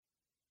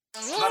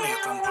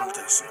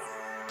Planeten.se.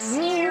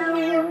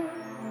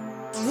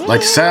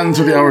 Like sand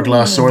through the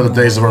hourglass, so are the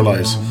days of our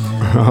lives.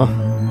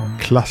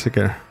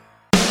 Klassiker.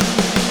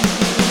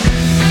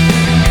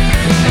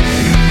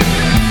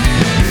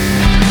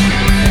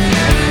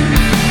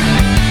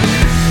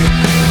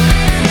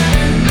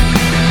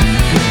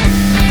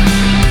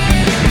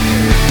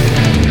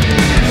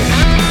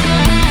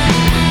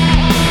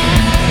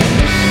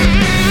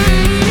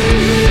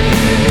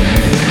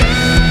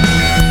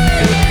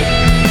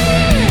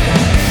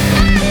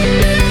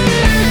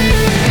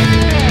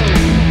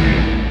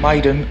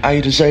 Maiden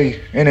A to Z,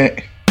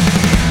 innit?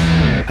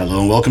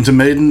 Hello and welcome to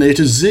Maiden A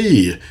to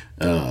Z.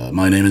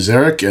 My name is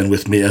Eric, and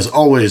with me, as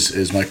always,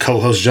 is my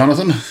co-host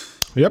Jonathan.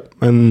 Yep,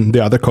 and the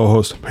other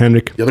co-host,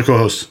 Henrik. The other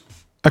co-host.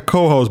 A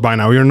co-host by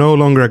now. You're no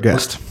longer a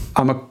guest.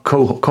 I'm a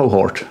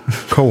cohort.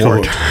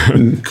 Cohort.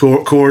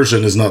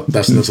 Coercion is not.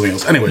 That's something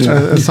else. Anyways,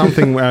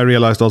 something I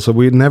realized also: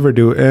 we never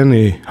do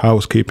any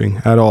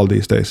housekeeping at all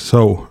these days.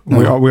 So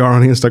we are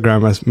on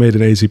Instagram as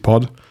Maiden AZ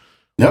Pod.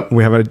 Yep.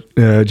 We have a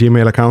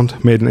Gmail account,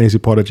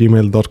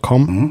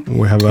 maidenazpod@gmail.com. Mm-hmm.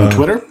 We have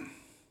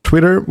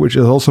Twitter, which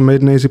is also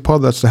Maiden AZ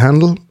Pod. That's the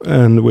handle,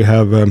 and we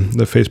have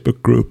the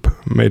Facebook group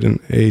Maiden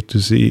A to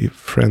Z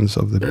Friends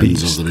of the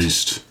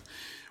Beast.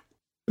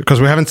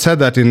 Because we haven't said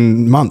that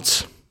in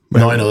months.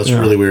 No, I know that's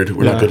really weird.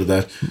 We're not good at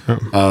that.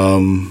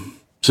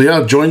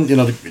 So join.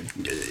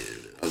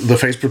 The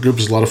Facebook group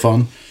is a lot of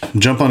fun.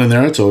 Jump on in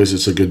there. It's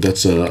a good.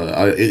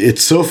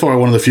 It's so far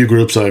one of the few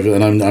groups I'm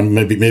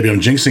maybe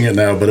I'm jinxing it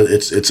now, but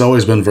it's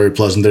always been very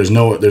pleasant. There's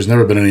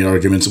never been any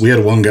arguments. We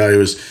had one guy who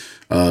was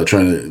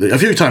trying to. A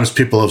few times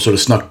people have sort of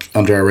snuck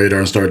under our radar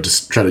and started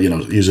to try to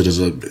use it as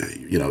a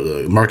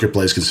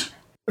marketplace. Cause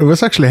it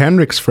was actually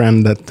Henrik's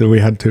friend that we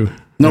had to.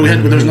 No,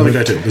 there's another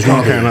guy too. There's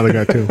another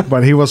guy too.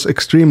 But he was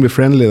extremely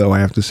friendly, though, I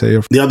have to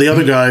say. Yeah, the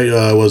other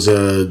guy was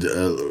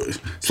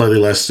slightly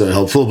less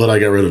helpful, but I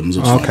got rid of him.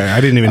 So okay, I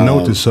didn't even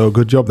notice, so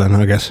good job then,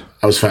 I guess.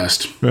 I was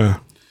fast. Yeah,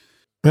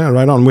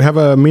 right on. We have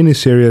a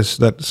mini-series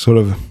that sort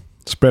of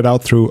spread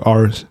out through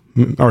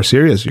our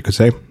series, you could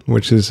say,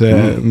 which is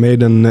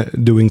Maiden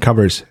doing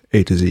covers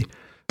A to Z.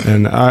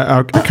 And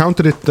I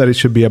counted it that it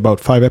should be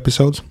about 5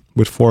 episodes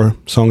with 4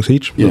 songs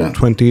each,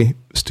 20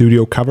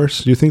 studio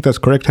covers. Do you think that's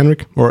correct,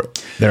 Henrik? Or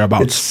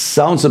thereabouts? It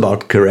sounds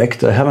about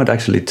correct. I haven't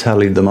actually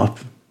tallied them up,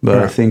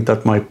 but I think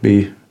that might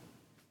be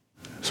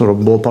sort of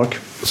ballpark.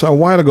 So a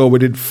while ago we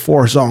did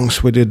 4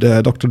 songs. We did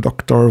Dr.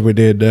 Doctor, we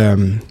did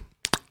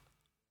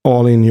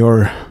All in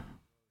Your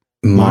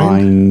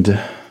Mind.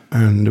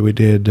 And we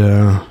did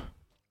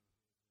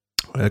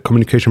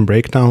Communication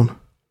Breakdown.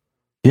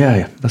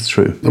 Yeah, that's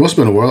true. That must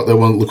have been a while. That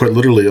one quite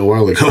literally a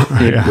while ago.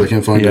 I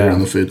can't find it on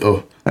the feed.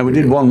 Oh, and we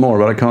did one more,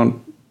 but I can't.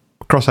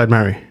 Cross-Eyed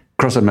Mary.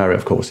 Cross-Eyed Mary,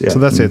 of course. Yeah. So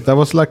that's it. That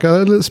was like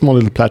a small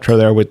little platter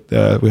there. With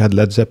we had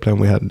Led Zeppelin,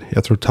 we had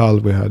Jethro Tull,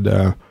 we had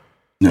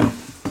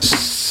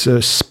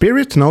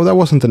Spirit. No, that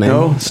wasn't the name.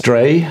 No,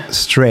 Stray.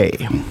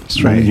 And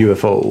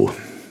UFO.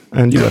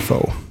 And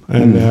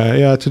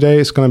today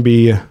it's going to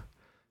be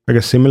like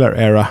a similar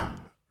era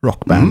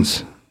rock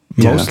bands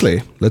mostly.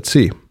 Yeah. Let's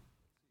see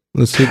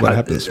what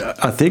happens.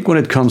 I think when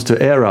it comes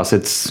to eras,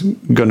 it's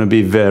going to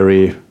be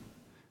very.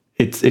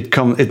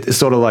 It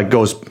sort of like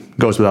goes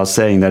without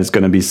saying that it's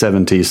going to be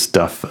 70s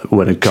stuff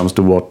when it comes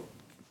to what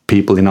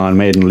people in Iron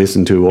Maiden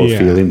listen to or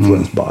feel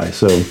influenced by.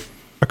 So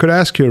I could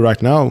ask you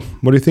right now,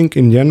 what do you think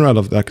in general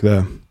of like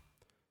the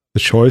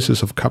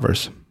choices of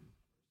covers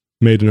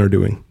Maiden are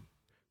doing?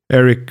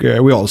 Eric,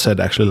 we all said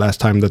actually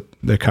last time that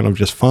they're kind of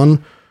just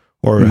fun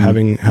or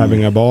having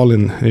a ball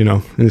in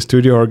the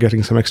studio or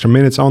getting some extra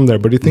minutes on there.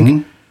 But do you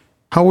think?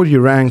 How would you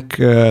rank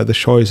the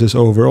choices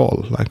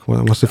overall? Like,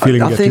 what's the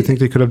feeling? Do you think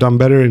they could have done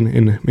better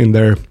in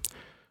their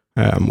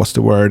what's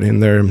the word, in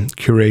their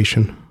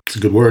curation? It's a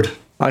good word.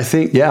 I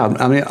think,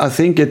 I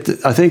think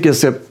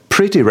it's a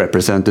pretty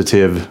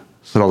representative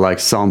sort of like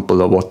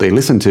sample of what they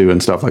listen to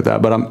and stuff like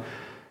that. But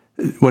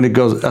when it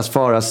goes as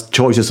far as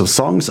choices of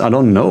songs, I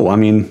don't know. I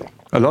mean,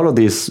 a lot of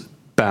these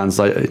bands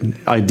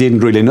I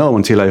didn't really know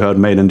until I heard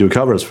Maiden do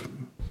covers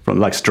from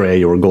like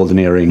Stray or Golden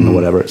Earring or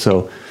whatever.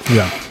 So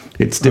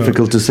it's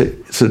difficult to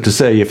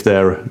say if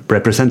they're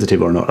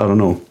representative or not. I don't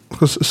know.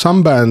 Because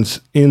some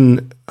bands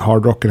in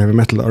hard rock and heavy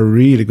metal are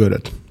really good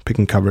at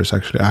picking covers,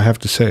 actually. I have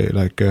to say,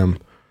 like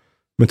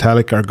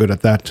Metallica are good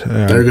at that.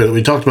 They're good.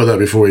 We talked about that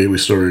before we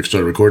started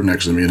recording,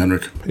 actually, me and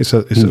Henrik. It's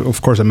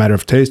of course, a matter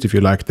of taste if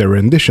you like their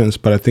renditions,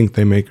 but I think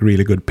they make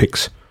really good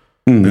picks.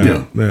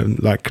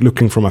 Like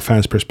looking from a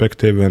fan's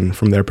perspective and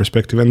from their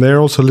perspective. And they're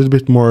also a little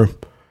bit more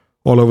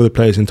all over the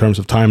place in terms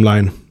of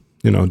timeline.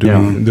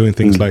 Doing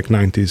things like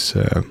 90s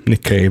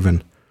Nick Cave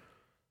and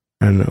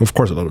of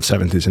course a lot of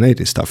 70s and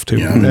 80s stuff too.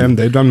 Yeah.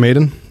 They've done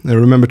Maiden.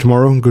 Remember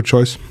Tomorrow, good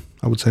choice,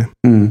 I would say.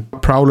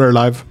 Prowler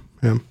live.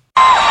 Yeah.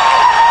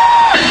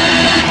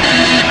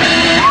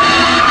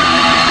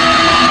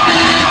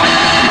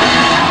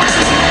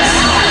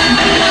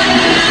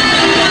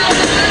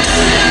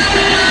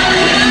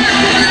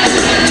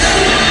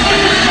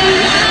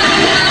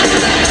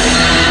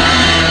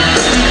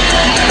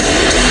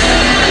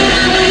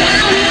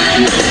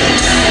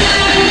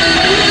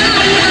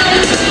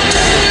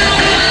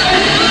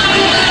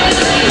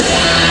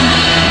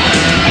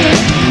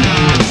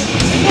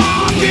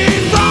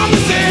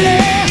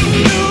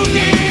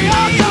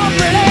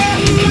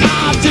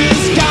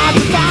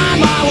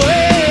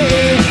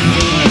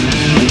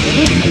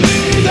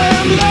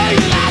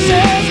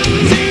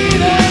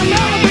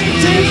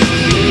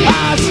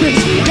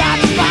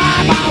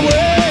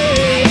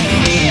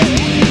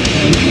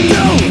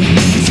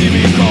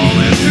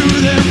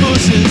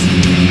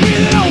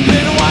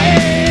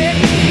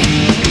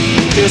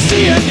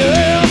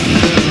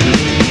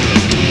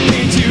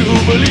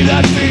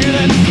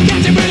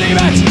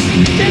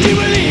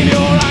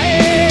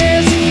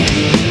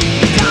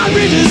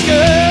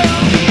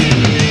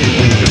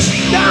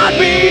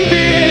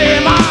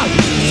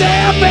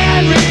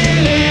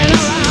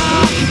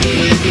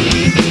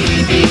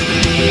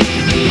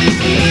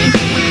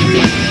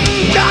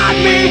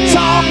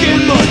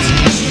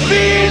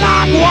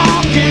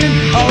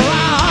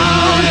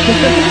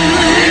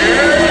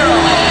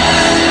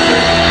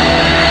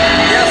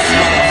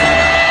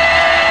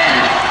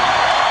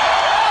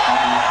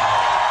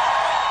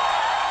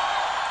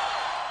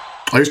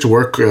 I used to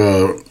work,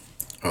 or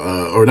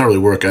not really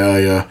work.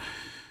 I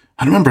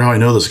don't remember how I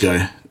know this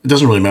guy. It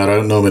doesn't really matter. I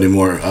don't know him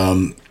anymore.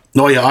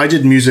 I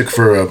did music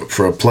for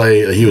a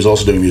play. He was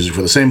also doing music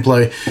for the same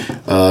play,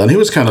 and he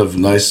was kind of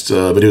nice,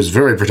 but he was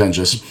very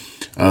pretentious.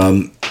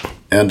 And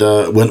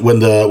when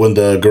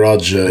the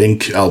Garage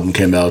Inc. album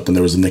came out, and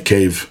there was a Nick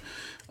Cave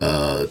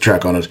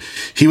track on it,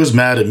 he was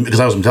mad at me because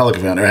I was a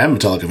Metallica fan, or I am a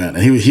Metallica fan,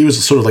 and he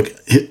was sort of like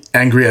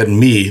angry at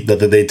me that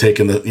they'd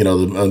taken that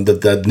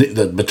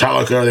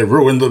Metallica, they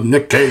ruined the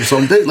Nick Cave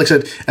song. Like I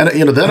said, and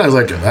then I was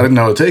like, I didn't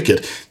know how to take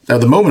it. At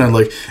the moment, I'm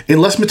like,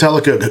 unless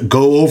Metallica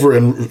go over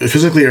and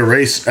physically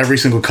erase every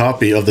single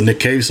copy of the Nick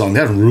Cave song, they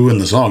haven't ruined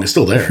the song. It's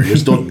still there. You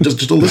just don't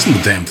listen to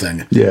the damn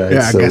thing. Yeah,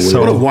 I guess so.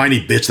 What a whiny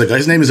bitch! The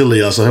guy's name is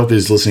Elias. I hope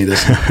he's listening to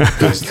this.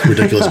 He's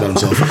ridiculous about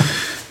himself.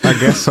 I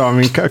guess so. I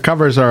mean,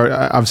 covers are,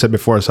 I've said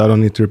before, so I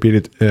don't need to repeat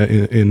it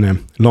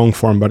in long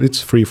form, but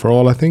it's free for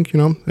all, I think.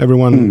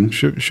 Everyone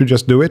should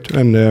just do it,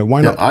 and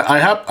why not? I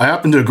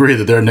happen to agree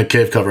that their Nick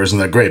Cave cover isn't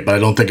that great, but I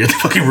don't think it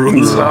fucking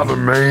ruins the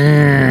song.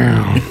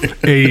 Man.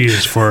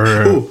 A's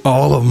for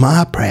all of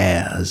my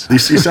prayers. You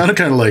sounded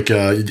kind of like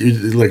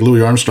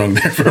Louis Armstrong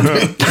there for a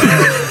minute.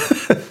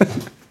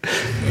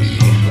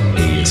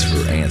 A's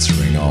for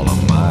answering all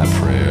of my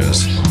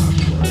prayers.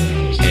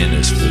 N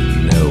is for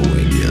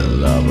knowing your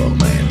lover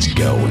man's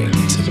going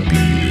to be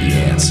the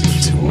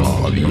answer to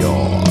all of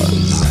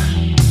yours.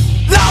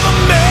 Lover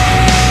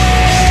man,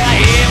 I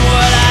am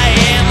what I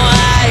am.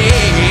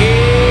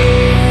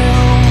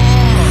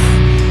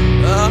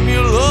 I'm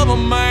your lover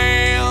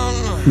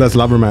man. That's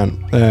Lover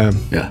Man.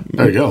 Yeah,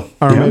 there you go.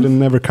 Iron Maiden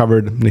never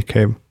covered Nick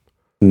Cave.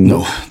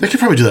 No, they could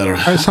probably do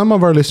that. Some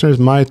of our listeners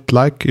might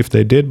like if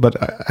they did, but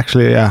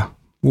actually, it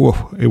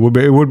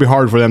would be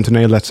hard for them to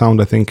nail that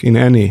sound, I think, in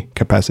any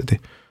capacity.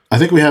 I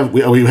think we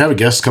have a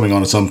guest coming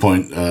on at some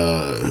point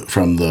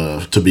from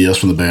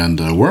the band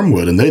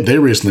Wormwood, and they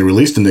recently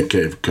released a Nick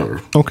Cave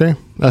cover. Okay,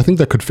 I think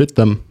that could fit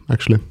them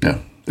actually. Yeah,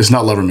 it's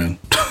not Loverman.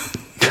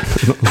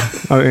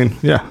 I mean,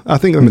 yeah, I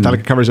think the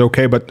Metallica cover is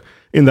okay, but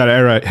in that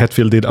era,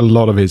 Hetfield did a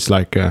lot of his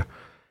like,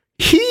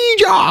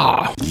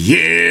 hee-jaw!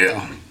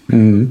 Yeah,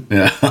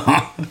 yeah.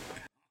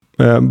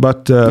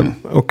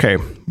 Okay,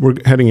 we're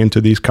heading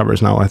into these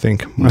covers now. I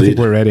think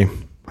we're ready.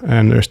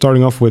 And they're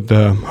starting off with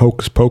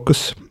Hocus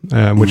Pocus,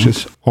 which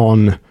is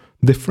on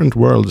Different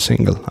World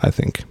single, I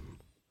think.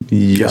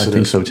 Yes, I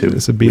think so too.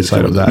 It's a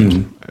B-side of that.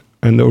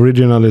 And the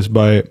original is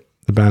by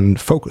the band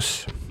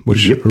Focus,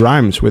 which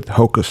rhymes with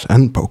Hocus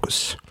and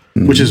Pocus.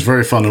 Which is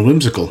very fun and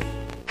whimsical.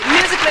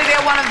 Musically,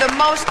 they're one of the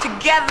most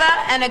together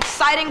and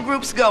exciting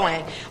groups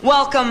going.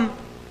 Welcome,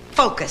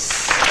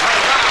 Focus.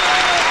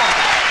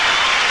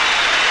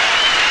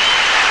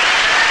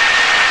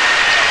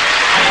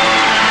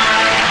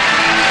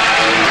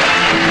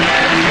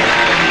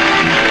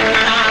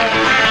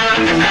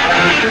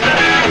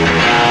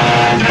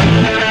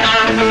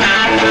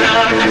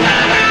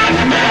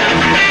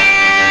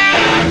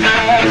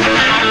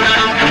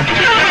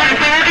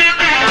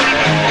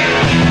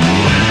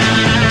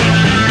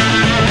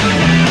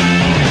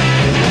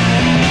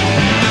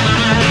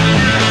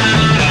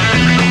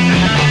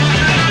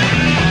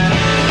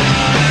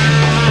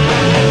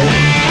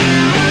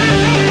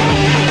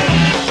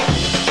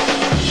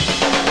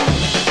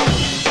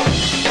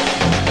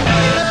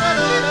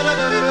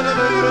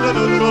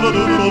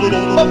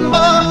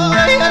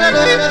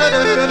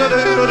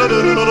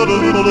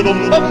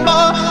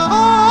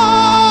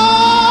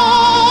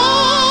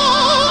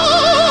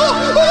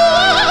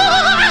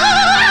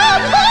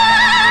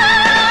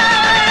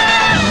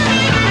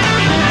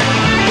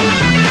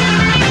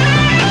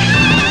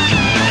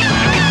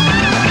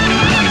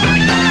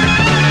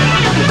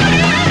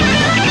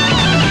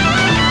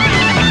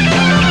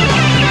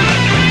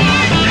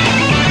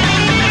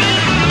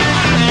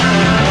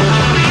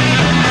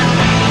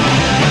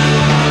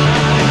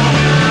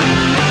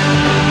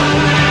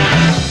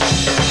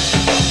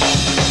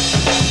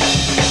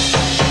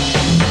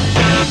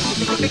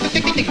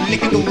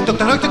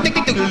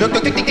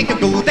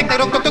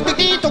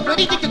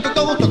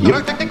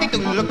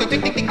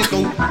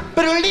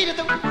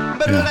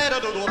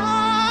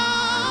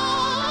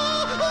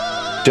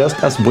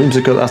 Just as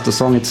whimsical as the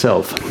song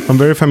itself. I'm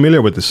very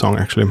familiar with this song,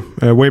 actually.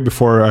 Way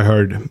before I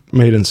heard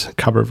Maiden's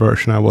cover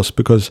version, I was,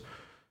 because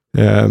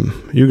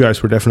you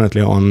guys were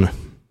definitely on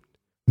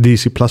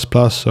DC++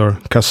 or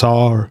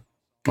Kazaa.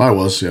 I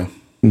was, yeah.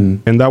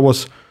 And that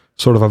was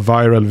sort of a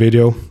viral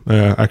video,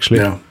 actually.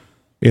 Yeah.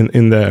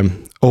 In the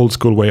old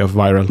school way of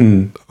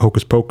viral.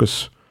 Hocus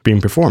Pocus being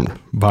performed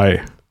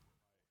by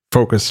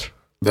Focus.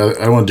 I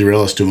don't want to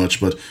derail us too much,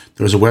 but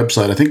there was a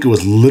website, I think it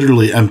was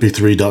literally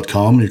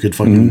mp3.com. You could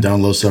fucking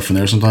download stuff from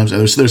there sometimes.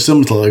 And there's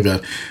something like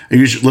that. And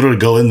you should literally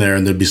go in there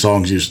and there'd be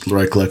songs you just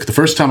right click. The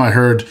first time I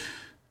heard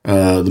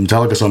the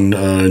Metallica song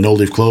No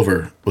Leaf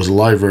Clover was a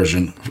live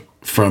version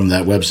from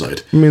that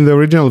website. I mean, the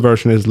original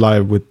version is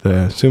live with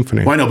the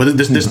symphony. Well, I know, but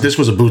this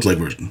was a bootleg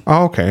version.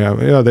 Oh, okay.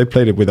 Yeah, they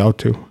played it without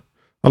too.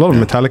 A lot of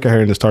Metallica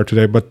here in the start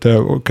today, but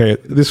okay,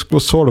 this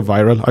was sort of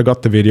viral. I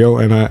got the video,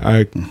 and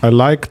I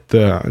liked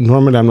the.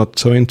 Normally, I'm not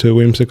so into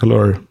whimsical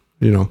or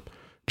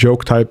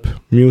joke type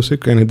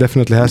music, and it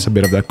definitely has a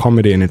bit of that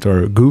comedy in it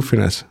or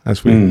goofiness,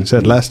 as we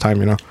said last time,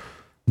 you know.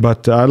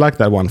 But I like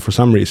that one for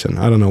some reason.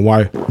 I don't know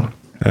why.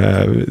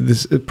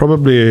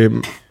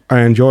 Probably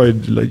I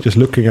enjoyed just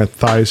looking at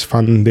Thijs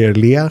van der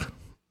Leer,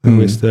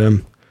 who is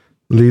the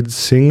lead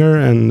singer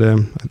and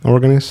an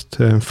organist,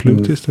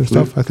 flutist and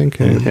stuff. I think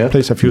he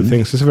plays a few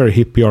things. It's a very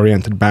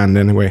hippie-oriented band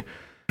anyway,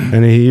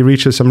 and he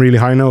reaches some really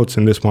high notes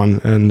in this one.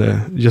 And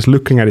just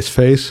looking at his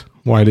face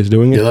while he's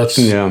doing it,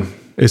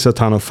 it's a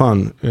ton of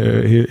fun.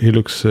 He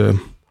looks.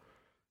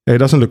 He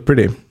doesn't look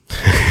pretty.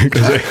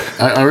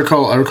 I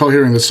recall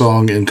hearing the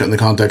song in the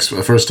context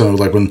the first time,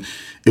 like when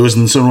it was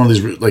in one of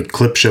these like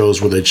clip shows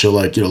where they'd show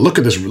like, you know, look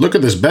at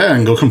this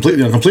band go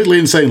completely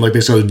insane, like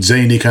they sort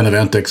zany kind of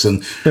antics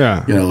and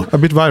you know, a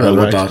bit viral,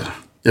 right?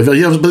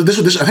 Yeah, but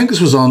this I think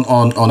this was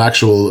on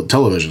actual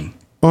television.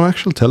 On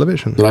actual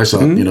television that I saw,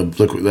 you know,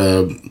 like,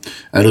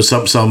 and it was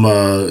some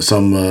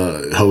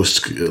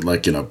host,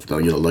 like, you know,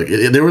 like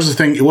there was a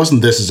thing. It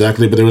wasn't this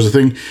exactly, but there was a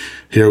thing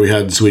here we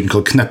had in Sweden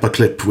called Knäppa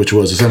Klipp, which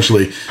was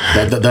essentially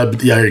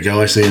that. Yeah, there you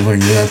go. I see.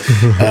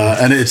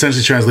 And it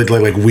essentially translated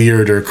like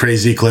weird or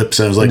crazy clips.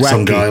 And it was like wacky,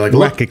 some guy like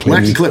wacky clip.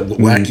 There you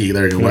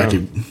go,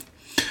 wacky.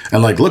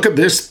 And like, look at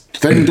this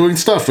thing doing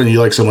stuff, and you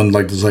like someone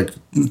like there's like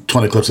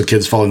 20 clips of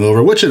kids falling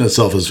over, which in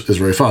itself is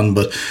very fun,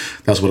 but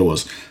that's what it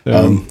was.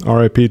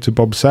 R.I.P. to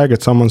Bob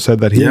Saget. Someone said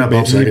that he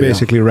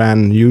basically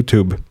ran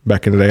YouTube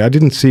back in the day. I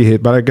didn't see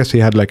it, but I guess he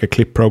had like a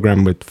clip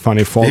program with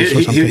funny falls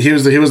or something. He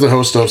was the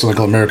host of something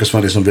called America's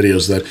Funniest Home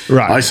Videos that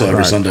I saw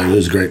every Sunday. It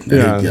was great.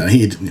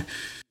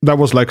 That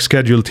was like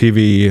scheduled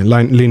TV,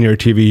 linear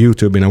TV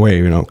YouTube in a way,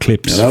 you know,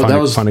 clips. Yeah,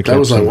 funny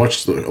clips. I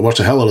watched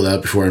a hell of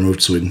that before I moved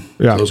to Sweden.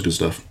 Yeah, that was good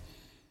stuff.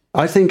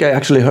 I think I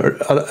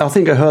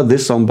heard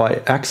this song by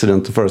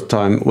accident the first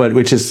time,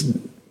 which is,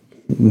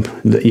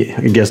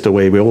 I guess, the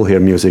way we all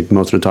hear music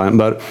most of the time.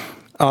 But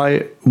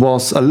I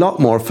was a lot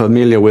more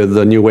familiar with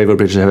the new wave of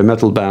British heavy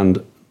metal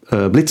band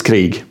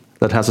Blitzkrieg,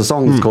 that has a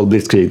song called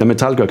Blitzkrieg, the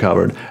Metallica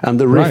covered, and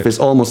the riff is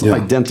almost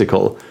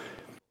identical.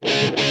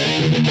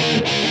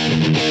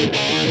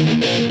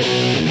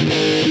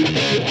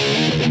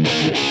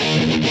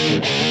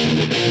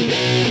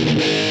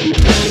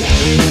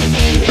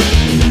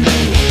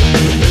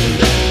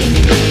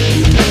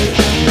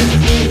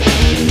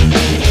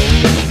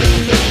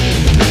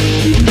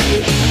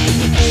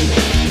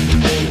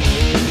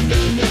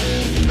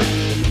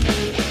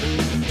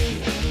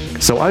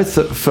 So I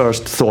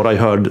first thought I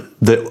heard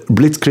the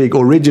Blitzkrieg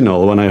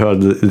original when I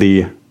heard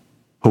the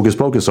Hocus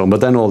Pocus song,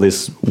 but then all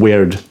this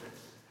weirdness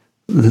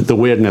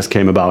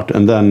came about,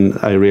 and then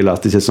I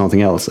realized this is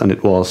something else, and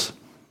it was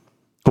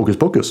Hocus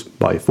Pocus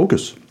by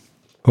Focus.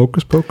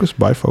 Hocus Pocus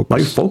by Focus.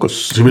 By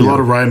Focus. There's going to be a lot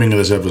of rhyming in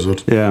this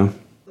episode. Yeah.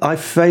 I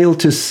fail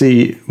to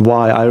see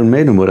why Iron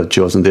Maiden would have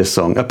chosen this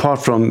song,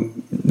 apart from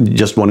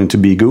just wanting to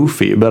be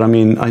goofy. But I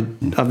mean,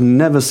 I've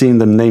never seen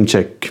them name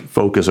check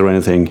Focus or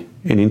anything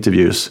in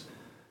interviews.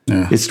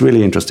 Yeah. It's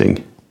really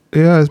interesting.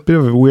 Yeah, it's a bit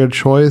of a weird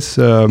choice.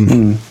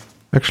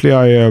 Actually,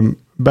 I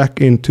back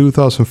in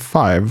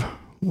 2005,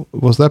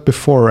 was that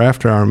before or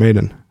after Iron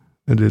Maiden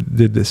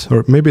did this?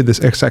 Or maybe this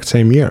exact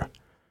same year?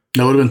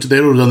 No, they would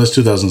have done this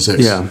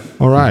 2006. Yeah.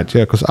 All right,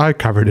 yeah, because I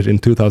covered it in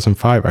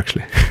 2005,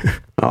 actually.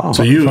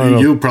 So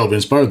you probably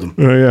inspired them.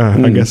 Yeah,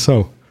 I guess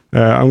so.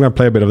 I'm going to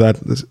play a bit of that.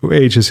 It's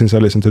ages since I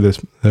listened to this.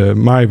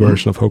 My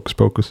version of Hocus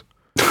Pocus.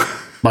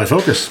 By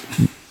Focus.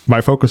 By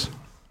Focus.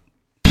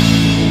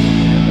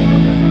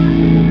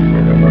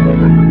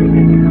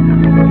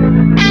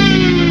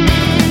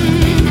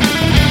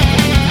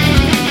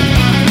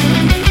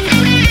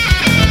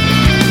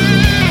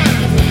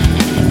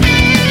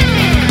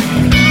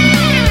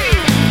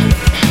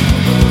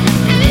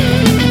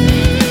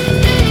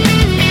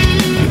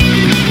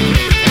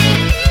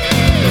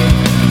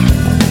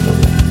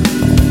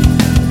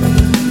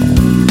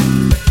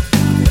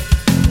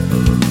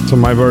 So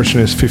my version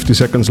is 50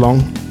 seconds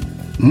long.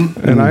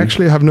 And I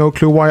actually have no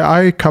clue why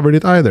I covered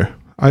it either.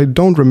 I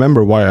don't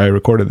remember why I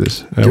recorded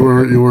this. You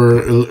were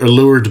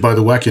allured by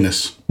the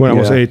wackiness. When I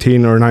was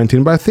 18 or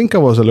 19, but I think I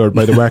was allured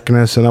by the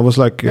wackiness, and I was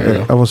like,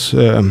 I was,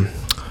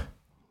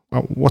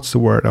 what's the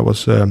word? I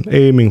was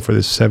aiming for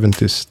this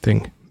 70s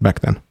thing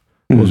back then.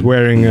 I was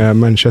wearing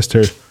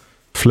Manchester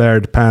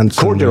flared pants.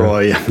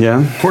 Corduroy,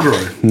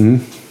 Corduroy.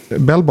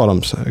 Bell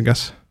bottoms, I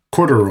guess.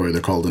 Corduroy,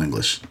 they're called in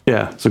English.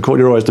 Yeah, so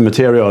corduroy is the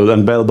material,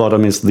 and bell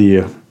bottom is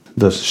the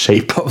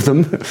shape of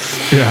them.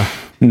 Yeah.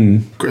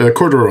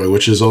 Corduroy,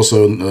 which is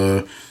also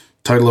the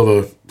title of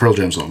a Pearl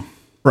Jam song.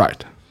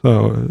 Right.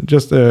 So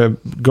just I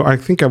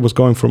think I was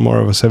going for more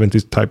of a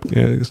 70s type,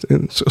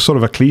 sort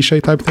of a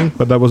cliche type thing,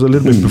 but that was a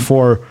little bit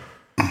before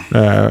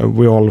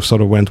we all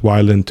sort of went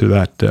wild into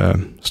that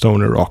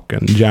stoner rock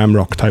and jam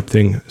rock type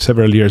thing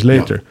several years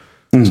later. Yeah.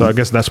 So I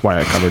guess that's why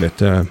I covered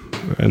it.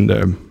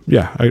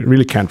 I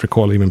really can't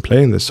recall even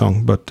playing this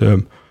song. But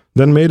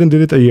then Maiden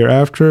did it a year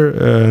after,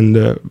 and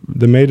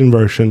the Maiden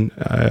version,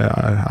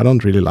 I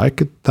don't really like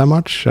it that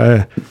much.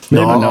 I'll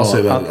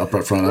say that up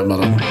front. I'm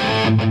not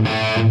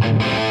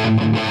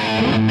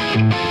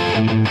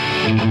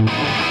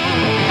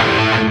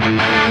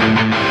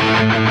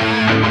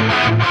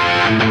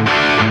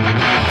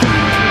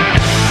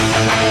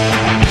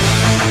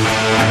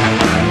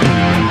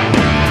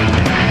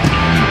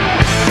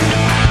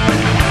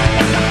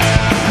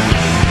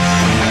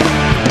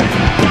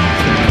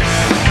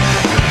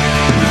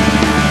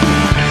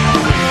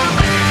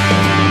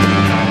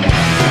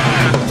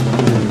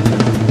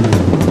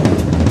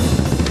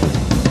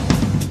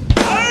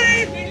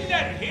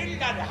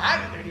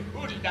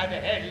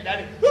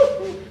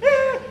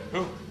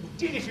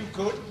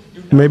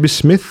maybe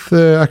Smith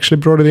actually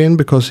brought it in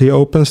because he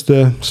opens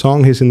the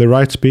song. He's in the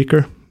right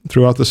speaker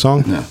throughout the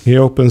song. Yeah. He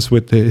opens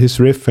with his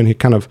riff and he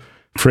kind of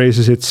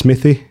phrases it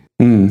Smithy.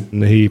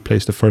 And he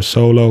plays the first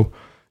solo.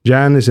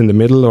 Jan is in the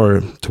middle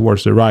or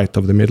towards the right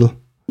of the middle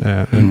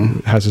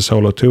and has a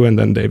solo too, and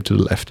then Dave to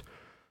the left.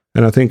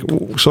 And I think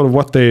sort of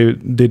what they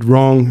did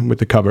wrong with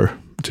the cover,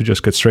 to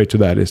just get straight to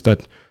that, is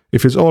that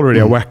if it's already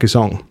a wacky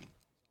song,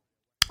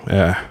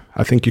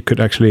 I think you could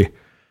actually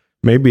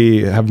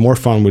maybe have more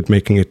fun with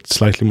making it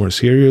slightly more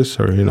serious,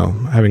 or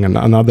having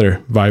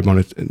another vibe on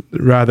it,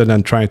 rather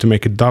than trying to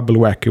make it double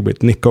wacky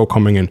with Nico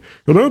coming in.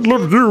 I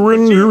love you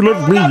when you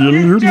love me, and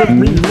you love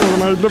me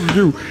when I love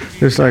you.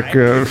 It's like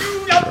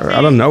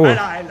I don't know.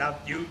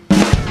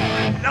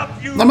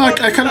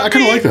 I kind of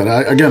like that.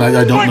 I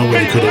don't know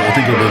what it could have. I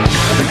think it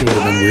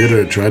would have been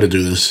weirder to try to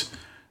do this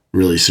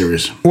really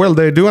serious. Well,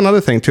 they do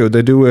another thing too.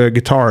 They do a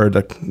guitar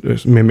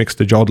that mimics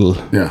the jodel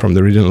from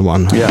the original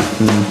one. Yeah.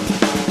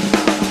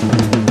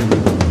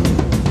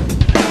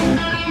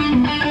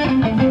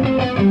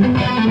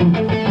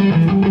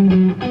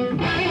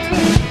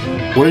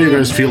 What are you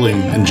guys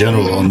feeling in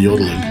general on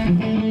yodeling?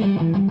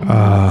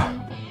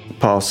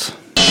 Pass.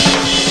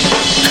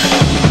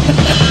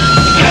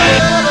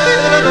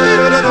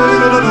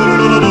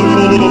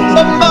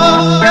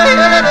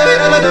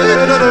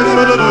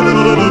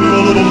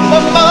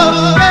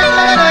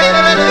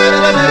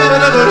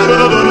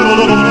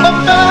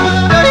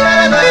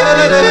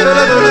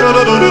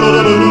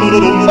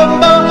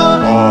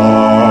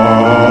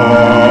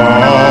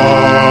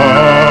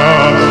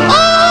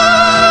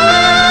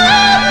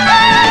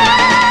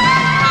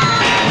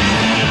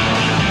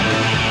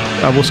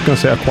 I was going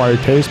to say acquired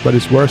taste, but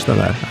it's worse than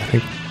that, I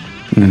think.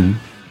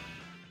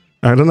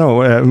 I don't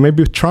know.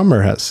 Maybe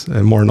Trummer has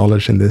more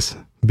knowledge in this,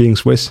 being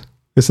Swiss.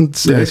 Isn't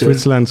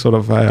Switzerland sort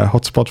of a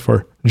hotspot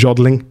for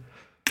jodeling?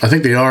 I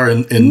think they are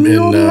they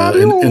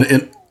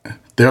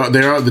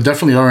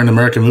definitely are in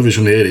American movies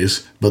from the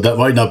 80s, but that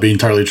might not be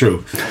entirely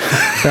true.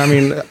 I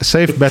mean,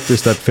 safe bet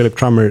is that Philip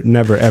Trummer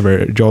never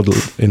ever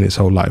jodeled in his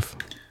whole life.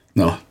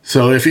 No.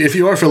 So if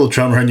you are Philip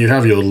Trummer and you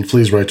have yodeled,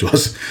 please write to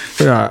us.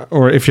 Yeah,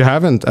 or if you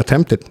haven't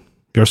attempted,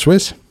 you're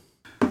Swiss.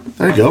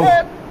 There you go.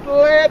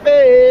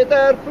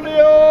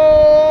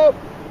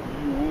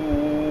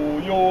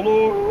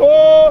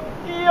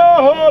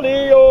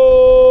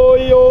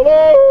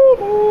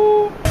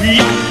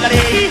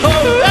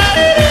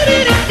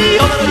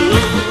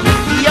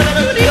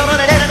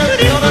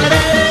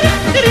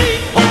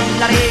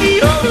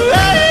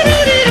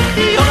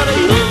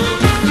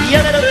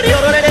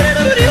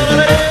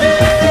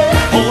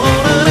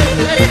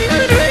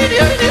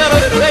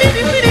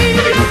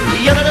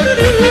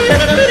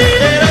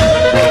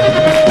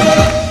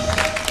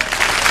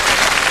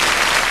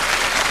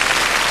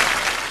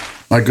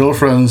 My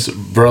girlfriend's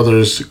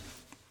brother's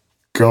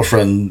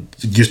girlfriend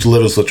used to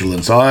live in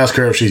Switzerland, so I'll ask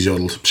her if she's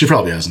yodeled. She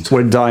probably hasn't.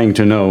 We're dying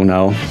to know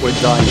now. We're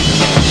dying to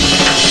know.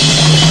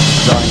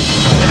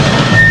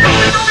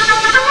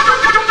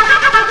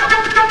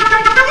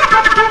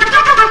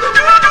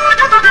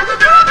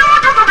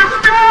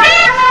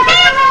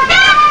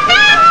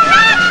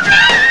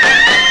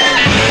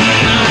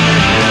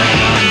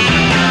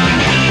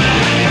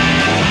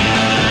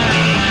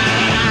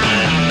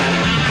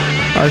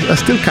 I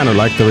still kind of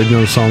like the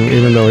original song,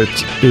 even though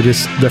it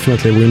is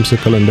definitely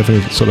whimsical and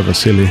definitely sort of a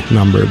silly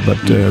number. But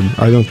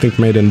I don't think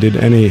Maiden did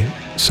any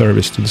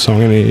service to the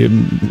song,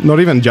 not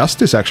even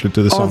justice actually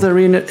to the song. Are there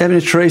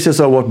any traces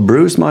of what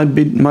Bruce might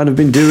have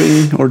been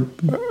doing or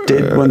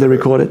did when they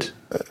recorded?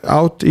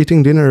 Out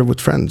eating dinner with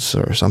friends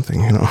or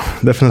something,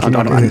 Definitely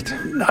not in it.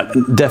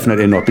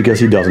 Definitely not, because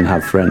he doesn't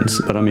have friends.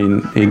 But I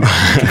mean,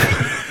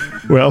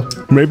 well,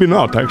 maybe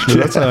not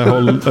actually. That's a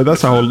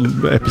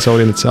whole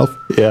episode in itself.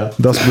 Yeah.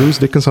 Does Bruce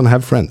Dickinson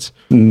have friends?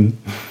 What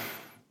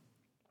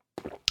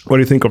do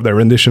you think of their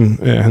rendition,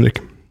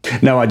 Henrik?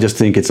 No, I just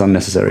think it's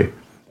unnecessary.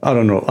 I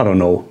don't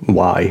know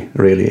why,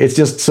 really. It's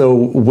just so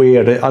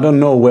weird. I don't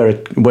know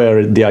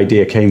where the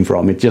idea came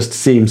from. It just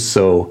seems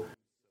so.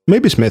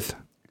 Maybe Smith.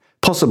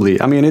 Possibly.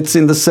 I mean, it's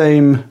in the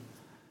same.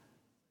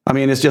 I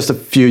mean, it's just a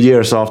few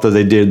years after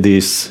they did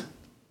these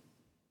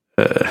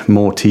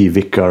Morty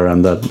Vicar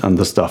and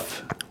the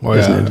stuff,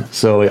 isn't it?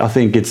 So I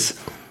think it's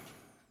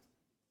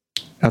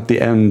at the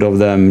end of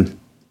them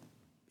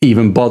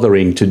even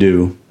bothering to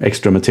do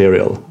extra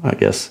material, I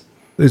guess.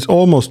 It's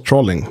almost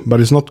trolling, but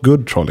it's not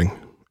good trolling.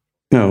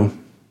 No,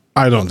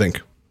 I don't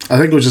think. I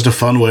think it was just a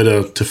fun way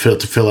to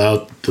fill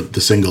out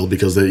the single,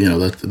 because they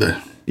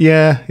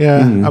Yeah.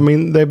 I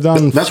mean, they've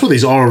done. That's what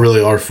these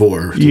really are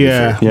for.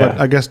 Yeah, but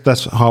I guess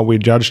that's how we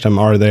judge them.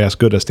 Are they as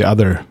good as the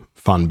other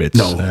fun bits?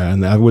 No.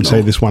 And I would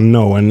say this one,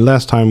 no. And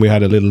last time we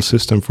had a little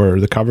system for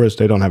the covers.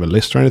 They don't have a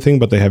list or anything,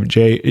 but they have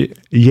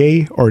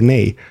yay or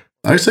nay.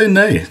 I say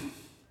nay.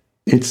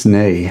 It's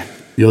nay.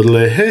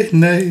 Yodel, hey,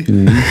 nay.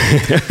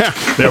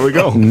 There we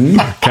go.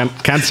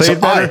 Can't say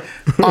it better.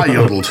 I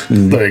yodeled.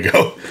 There you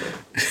go.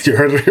 You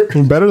heard it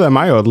here. Better than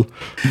my yodel.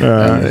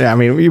 Yeah, I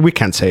mean, we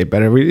can't say it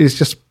better. It's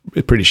just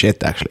pretty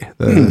shit, actually.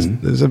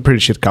 It's a pretty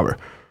shit cover.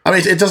 I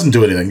mean, it doesn't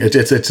do anything.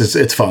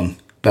 It's fun.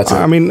 That's it.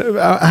 I mean,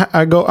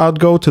 I'd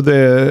go to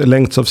the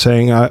lengths of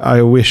saying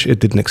I wish it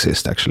didn't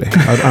exist. Actually,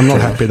 I'm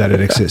not happy that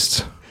it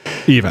exists,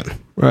 even.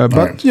 But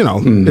Right. you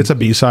know, it's a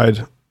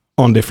B-side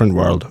on different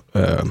world.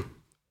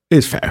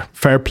 It's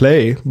fair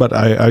play, but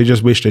I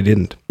just wish they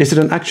didn't. Is it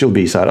an actual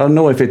B-side? I don't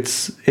know if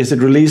is it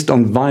released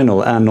on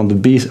vinyl and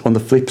on the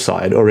flip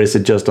side, or is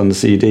it just on the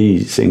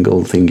CD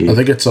single thingy? I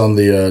think it's on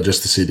the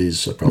just the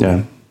CDs. Probably.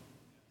 Yeah.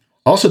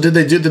 Also, did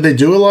they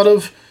do a lot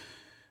of?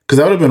 Because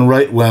that would have been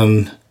right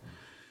when.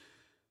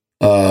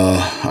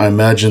 I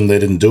imagine they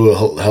didn't do a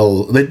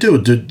hell. They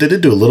did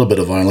do a little bit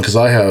of vinyl because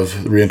I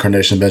have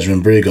Reincarnation of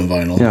Benjamin Brigg on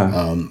vinyl.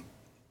 Yeah.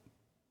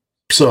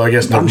 So I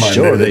guess never I'm mind.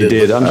 sure Maybe they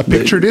did. A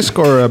picture disc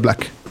or a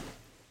black?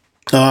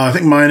 I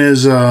think mine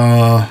is.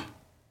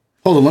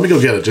 Hold on, let me go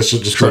get it. Just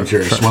I'm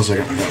curious. sure. 1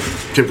 second.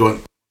 Keep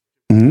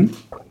going.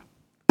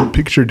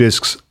 Picture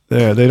discs,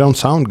 they don't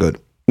sound good.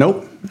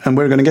 Nope, and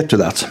we're going to get to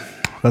that.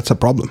 That's a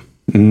problem.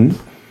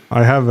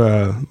 I have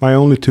my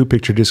only 2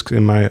 picture discs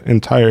in my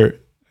entire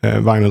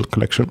vinyl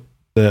collection.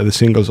 The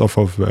singles off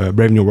of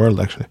Brave New World,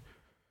 actually.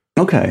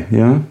 Okay,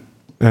 yeah.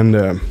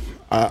 And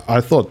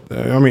I thought,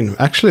 I mean,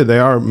 actually, they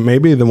are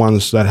maybe the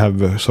ones that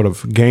have sort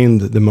of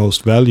gained the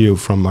most value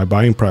from my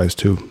buying price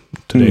to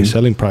today's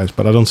selling price.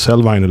 But I don't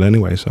sell vinyl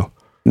anyway, so.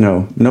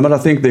 No, but I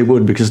think they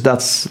would, because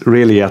that's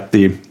really at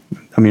the.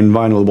 I mean,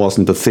 vinyl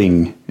wasn't a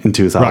thing in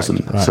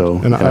 2000. Right. So,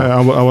 and yeah.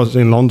 I was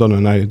in London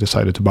and I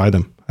decided to buy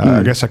them.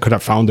 I guess I could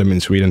have found them in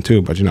Sweden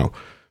too, but you know,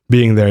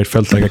 being there, it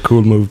felt like a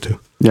cool move too.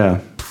 Yeah.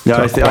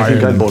 I think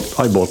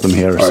I bought them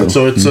here. All right,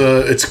 so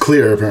it's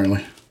clear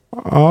apparently.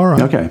 All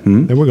right. Okay.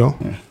 There we go.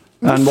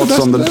 And what's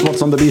on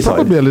the B side?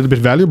 Probably a little bit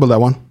valuable, that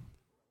one.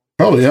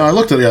 Probably, yeah. I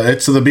looked at it.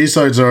 Yeah, the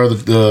B-sides are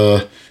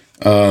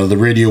the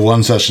Radio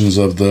 1 sessions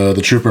of the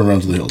Trooper Run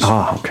to the Hills.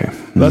 Ah, okay.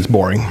 That's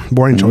boring.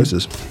 Boring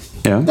choices.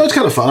 Yeah. That's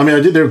kind of fun. I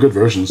mean, they're good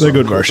versions. They're so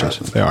good I'm cool with versions.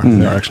 that. They are.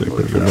 They are actually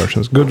pretty good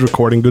versions. Good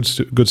recording,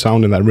 good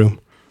sound in that room.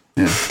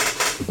 Yeah.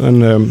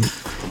 And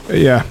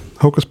yeah,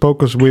 Hocus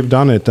Pocus, we've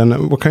done it.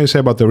 And what can you say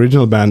about the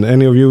original band?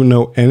 Any of you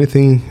know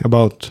anything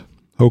about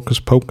Hocus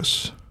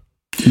Pocus?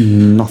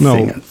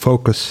 Nothing. No,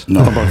 Focus.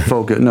 No. About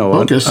Focus. No.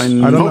 Focus. I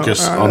I don't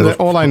Focus know. on the-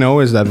 All I know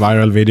is that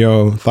viral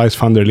video, Thijs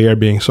van der Leer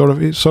being sort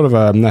of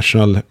a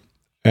national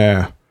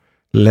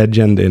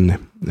legend in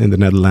the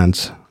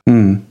Netherlands.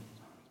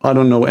 I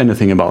don't know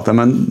anything about them.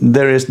 And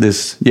there is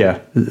this,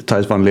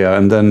 Thijs van Leer.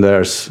 And then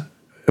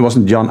it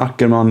wasn't Jan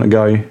Akkerman, a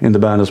guy in the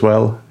band as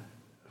well,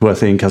 who I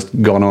think has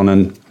gone on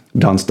and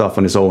done stuff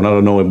on his own. I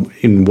don't know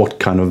in what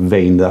kind of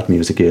vein that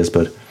music is,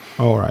 but...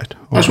 All right.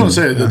 I just want to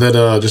say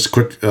that just a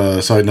quick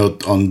side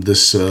note on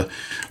this.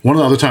 One of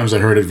the other times I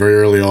heard it very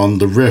early on,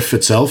 the riff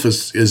itself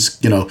is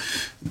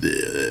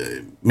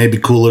maybe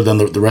cooler than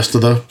the rest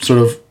of the sort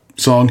of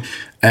song.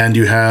 And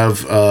you have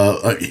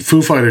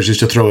Foo Fighters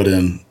used to throw it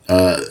in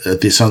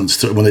at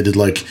the when they did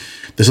like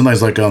they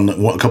sometimes like on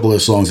a couple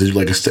of songs they do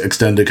like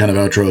extended kind of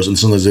outros, and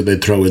sometimes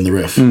they'd throw in the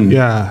riff.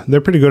 Yeah,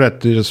 they're pretty good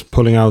at just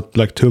pulling out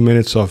like 2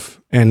 minutes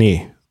of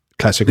any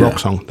classic rock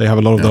song. They have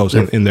a lot of those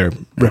in their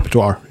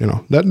repertoire. You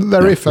know,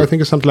 that riff I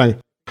think is something like.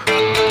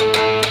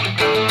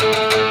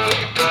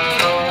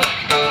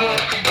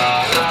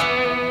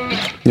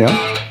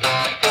 Yeah.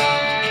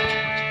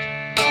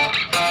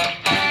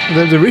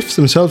 The riffs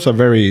themselves are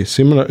very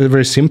similar,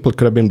 very simple.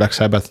 Could have been Black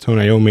Sabbath,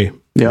 Tony Iommi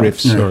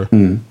riffs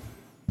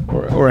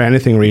or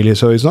anything really.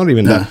 So it's not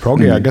even that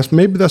proggy. I guess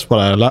maybe that's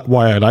what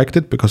why I liked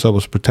it, because I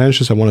was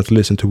pretentious. I wanted to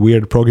listen to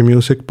weird proggy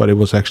music, but it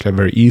was actually a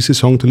very easy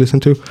song to listen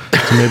to.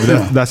 So maybe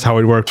that's how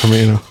it worked for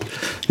me. You know.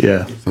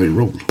 Yeah. So you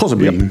roll.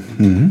 Possibly.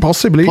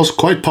 Possibly,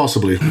 Quite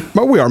possibly.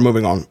 but we are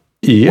moving on.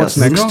 Yes. What's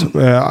next?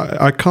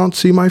 I Can't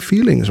See My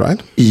Feelings,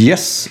 right?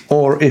 Yes,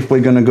 or if we're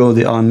going to go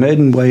the Iron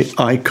Maiden way,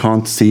 I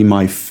Can't See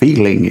My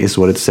Feeling is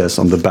what it says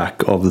on the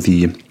back of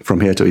the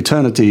From Here to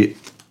Eternity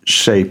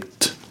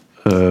shaped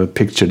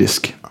picture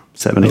disc.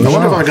 7 I inch.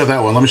 wonder if I got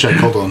that one. Let me check.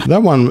 Hold on.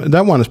 That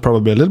one is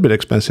probably a little bit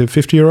expensive,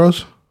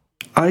 €50.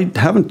 I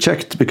haven't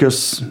checked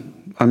because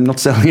I'm not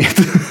selling it,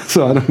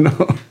 so I don't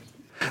know.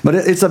 But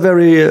it's a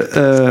very,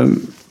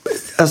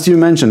 as you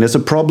mentioned, there's a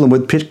problem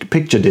with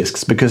picture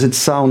discs because it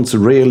sounds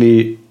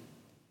really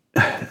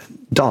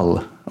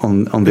dull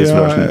on this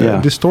version. Yeah,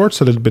 It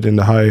distorts a little bit in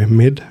the high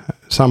mid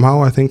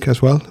somehow, I think,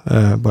 as well.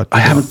 But I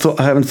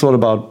haven't thought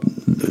about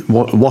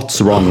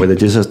what's wrong with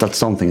it. It's just that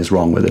something is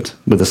wrong with it,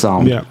 with the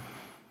sound.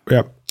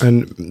 Yeah,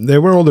 and they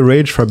were all the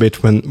rage for a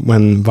bit when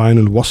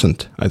vinyl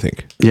wasn't, I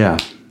think. Yeah.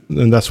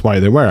 And that's why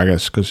they were, I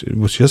guess, because it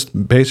was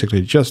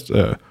basically just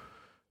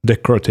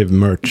decorative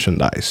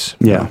merchandise.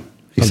 Yeah,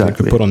 Something exactly. you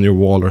could put on your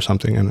wall or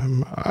something.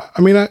 And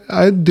I mean,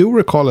 I do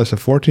recall as a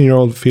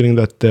 14-year-old feeling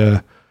that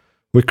the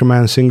Wicker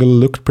Man single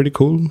looked pretty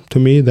cool to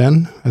me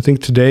then. I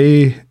think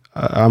today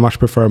I much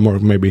prefer more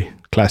maybe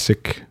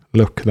classic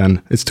look than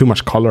it's too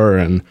much color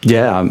and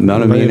Yeah, I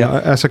mean,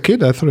 as a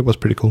kid I thought it was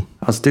pretty cool.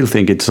 I still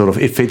think it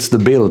fits the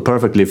bill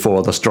perfectly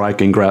for the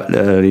striking,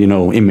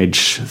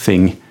 image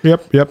thing.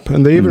 Yep.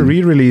 And they even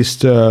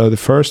re-released the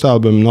first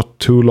album not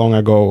too long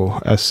ago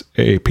as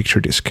a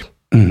picture disc.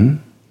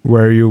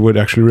 where you would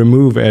actually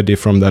remove Eddie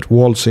from that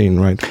wall scene,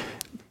 right?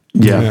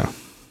 Yeah.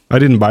 I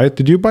didn't buy it.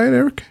 Did you buy it,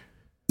 Eric?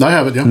 I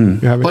have it, yeah.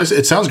 You have it?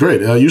 It sounds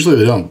great. Usually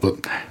they don't,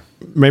 but...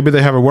 Maybe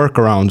they have a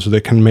workaround so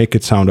they can make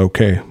it sound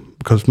okay.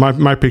 Because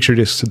my picture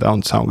discs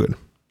don't sound good.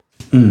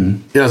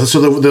 Yeah,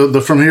 so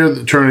the From Here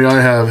Eternity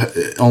I have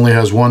only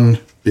has one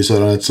piece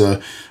on it. It's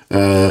a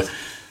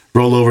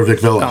rollover Vic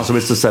Vela. So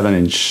it's the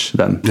 7-inch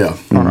then. Yeah.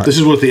 Right. This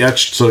is with the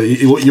etched, so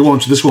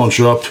this won't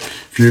show up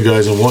for you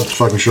guys and won't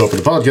fucking show up in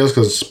the podcast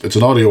because it's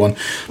an audio one.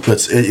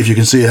 But if you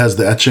can see, it has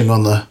the etching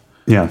on the...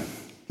 Yeah.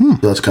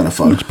 So that's kind of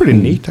fun. It's pretty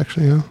neat,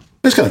 actually, yeah.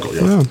 It's kind of cool,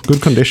 yeah. Yeah,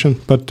 good condition.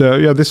 But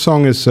this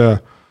song is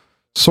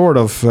sort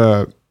of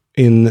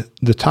in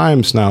the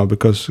times now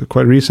because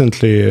quite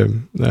recently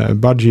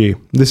Budgie,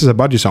 this is a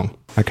Budgie song,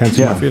 I Can't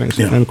See My Feelings.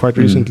 Yeah. And quite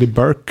recently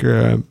Burke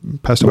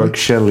passed away. Burke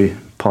Shelley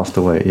passed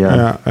away,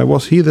 yeah.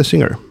 Was he the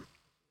singer?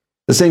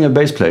 The singer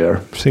bass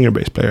player.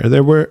 Singer-bass player.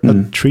 They were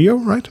a trio,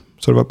 right?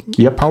 Sort of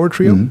a power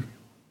trio?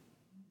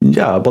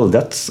 Yeah, well,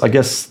 I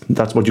guess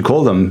that's what you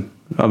call them.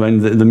 I mean,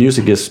 the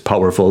music is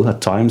powerful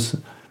at times,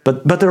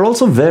 but they're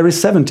also very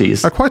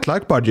 70s. I quite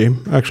like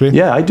Budgie, actually.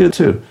 Yeah, I do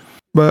too.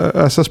 But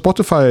as a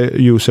Spotify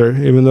user,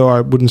 even though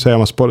I wouldn't say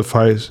I'm a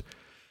Spotify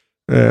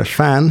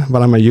fan,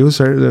 but I'm a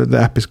user, the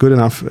app is good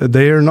enough.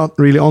 They are not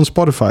really on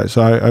Spotify,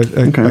 so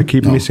I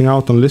keep missing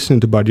out on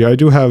listening to Budgie. I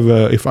do have,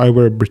 If I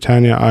Were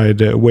Britannia,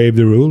 I'd Waive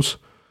the Rules.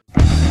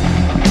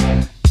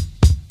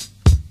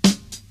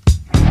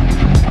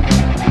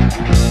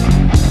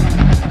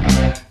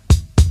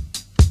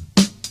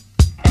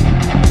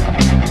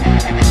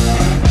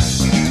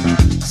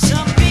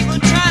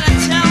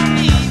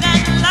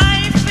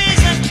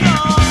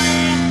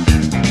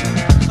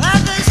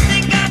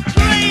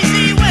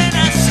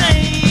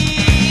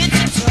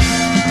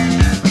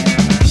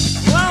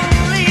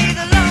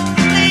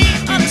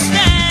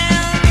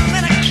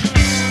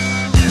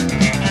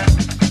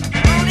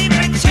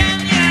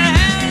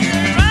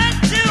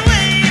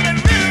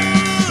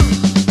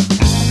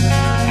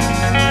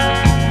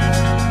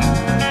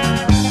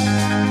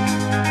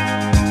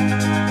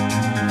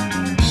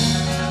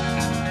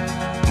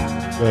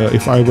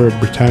 If I Were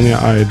Britannia,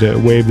 I'd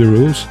Waive the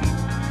Rules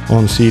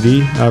on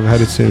CD. I've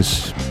had it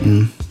since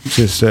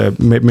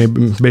maybe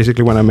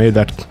basically when I made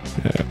that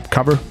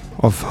cover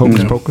of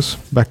Hocus Pocus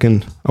back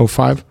in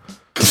 2005.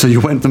 So you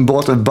went and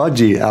bought a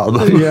Budgie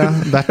album? Yeah,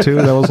 that too.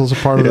 That was also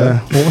part of the,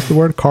 what was the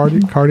word?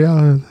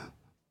 Cardia?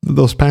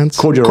 Those pants?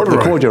 Corduroy.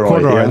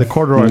 The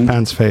corduroy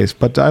pants phase.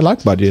 But I like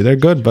Budgie. They're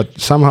good, but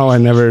somehow I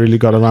never really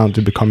got around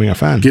to becoming a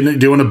fan. Do you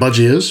know what a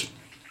budgie is?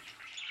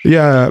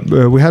 Yeah,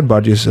 we had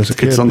budgies as a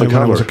kid. It's on the when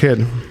I was a kid.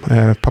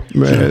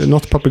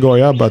 Not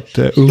papegoja, but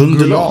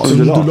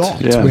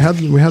undulate.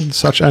 Yeah. We had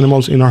such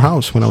animals in our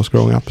house when I was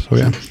growing up. So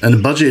yeah.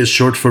 And budgie is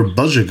short for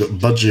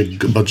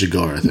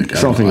budgigar, I think.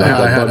 Something like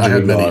that. I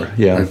had many.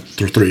 Yeah. I had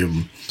three of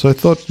them. So I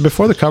thought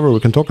before the cover we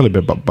can talk a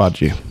little bit about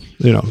budgie.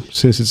 You know,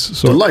 since it's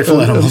sort delightful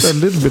of animals. a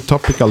little bit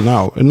topical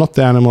now. Not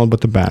the animal,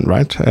 but the band,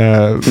 right?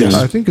 Yes.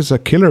 I think it's a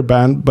killer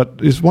band, but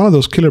it's one of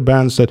those killer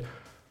bands that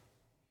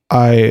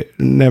I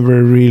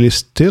never really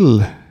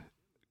still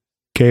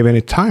gave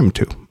any time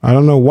to. I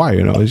don't know why,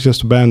 you know. It's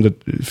just a band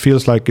that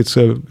feels like it's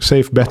a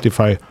safe bet if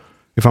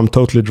I'm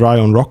totally dry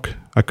on rock,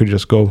 I could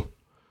just go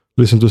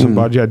listen to some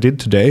Budgie. I did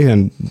today,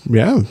 and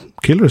yeah,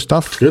 killer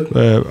stuff. Good.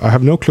 I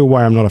have no clue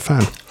why I'm not a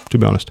fan, to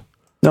be honest.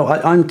 No,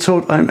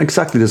 I'm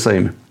exactly the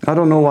same. I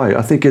don't know why.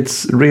 I think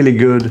it's really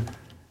good,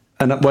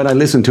 and when I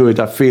listen to it,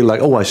 I feel like,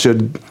 oh, I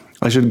should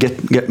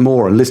get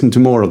more, listen to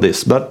more of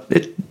this, but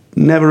it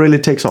never really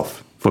takes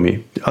off for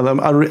me.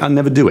 I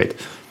never do it.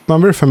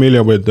 I'm very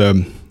familiar with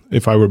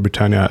If I Were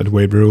Britannia, I'd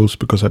Waive the Rules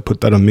because I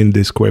put that on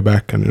Minidisc way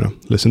back and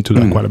listened to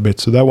that quite a bit.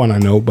 So that one I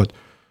know, but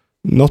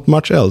not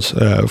much else.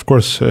 Of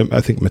course,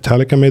 I think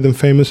Metallica made them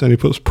famous, and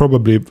it was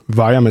probably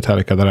via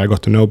Metallica that I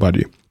got to know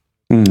Budgie.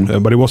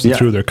 But it wasn't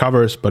through their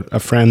covers, but a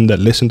friend that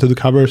listened to the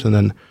covers and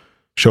then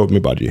showed me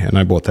Budgie, and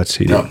I bought that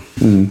CD. Yeah.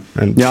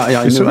 And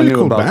Yeah, it's a really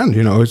cool band.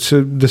 You know, it's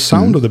the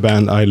sound of the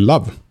band I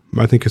love.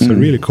 I think it's a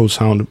really cool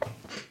sound.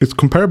 It's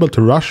comparable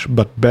to Rush,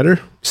 but better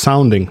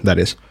sounding. That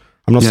is,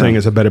 I'm not saying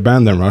it's a better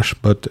band than Rush,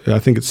 but I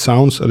think it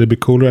sounds a little bit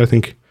cooler. I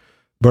think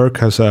Burke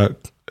has a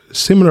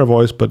similar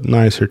voice, but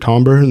nicer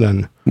timbre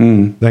than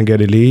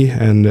Geddy Lee.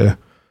 And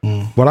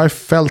what I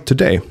felt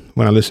today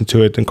when I listened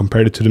to it and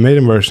compared it to the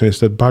Maiden version is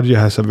that Budgie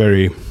has a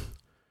very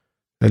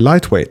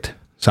lightweight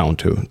sound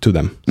to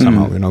them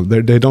somehow. You know,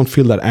 they don't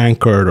feel that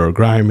anchored or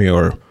grimy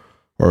or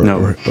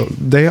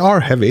they are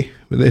heavy.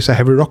 It's a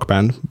heavy rock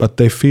band, but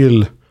they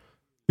feel,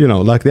 you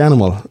know, like the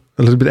Animal,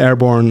 a little bit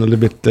airborne, a little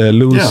bit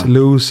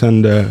loose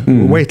and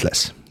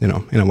weightless, you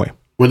know, in a way.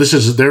 Well, this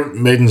is their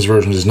Maiden's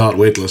version is not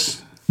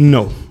weightless.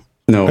 No.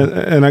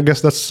 And I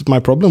guess that's my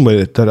problem with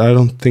it, that I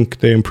don't think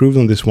they improved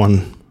on this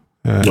one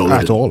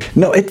at all.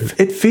 No,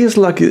 it feels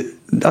like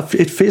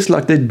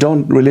they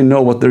don't really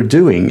know what they're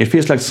doing. It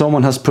feels like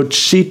someone has put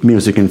sheet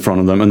music in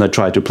front of them and they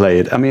try to play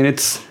it. I mean,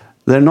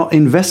 they're not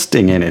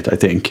investing in it, I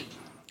think.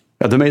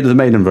 The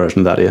Maiden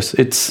version, that is.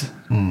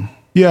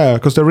 Yeah,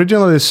 because the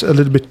original is a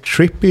little bit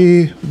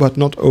trippy, but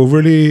not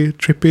overly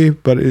trippy,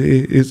 but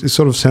it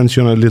sort of sends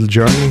you on a little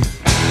journey.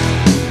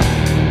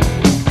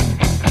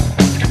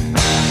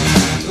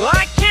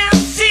 I can't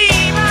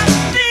see my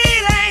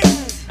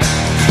feelings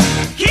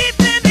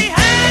keeping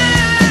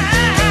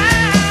behind.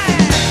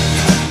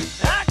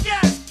 I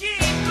just keep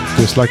on.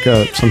 There's like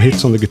some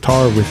hits on the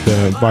guitar with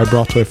the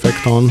vibrato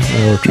effect on,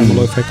 or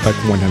tremolo effect, like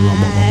when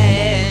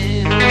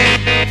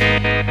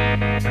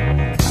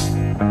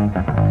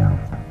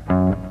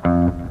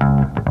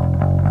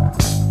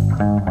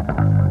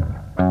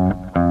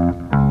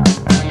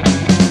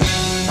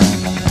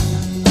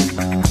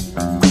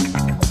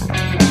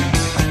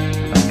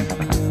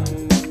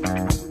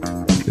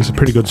It's a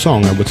pretty good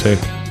song, I would say.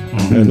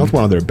 Not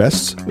one of their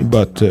best,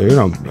 but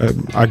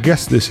I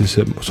guess this is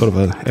a sort of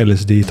a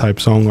LSD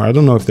type song. I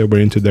don't know if they were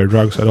into their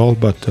drugs at all,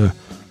 but I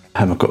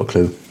haven't got a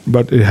clue.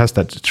 But it has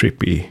that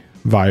trippy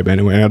vibe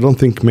anyway. And I don't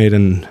think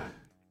Maiden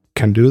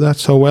can do that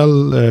so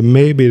well.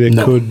 Maybe they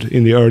could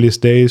in the earliest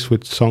days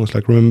with songs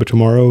like "Remember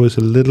Tomorrow" is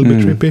a little bit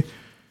trippy,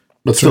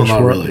 but still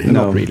not really.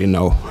 Not really.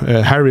 No,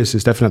 Harris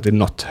is definitely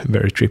not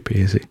very trippy,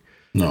 is he?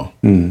 No.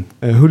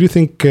 Who do you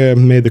think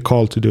made the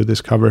call to do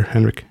this cover,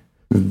 Henrik?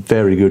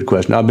 Very good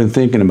question. I've been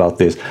thinking about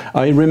this.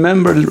 I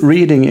remember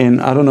reading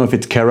in, I don't know if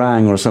it's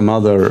Kerrang or some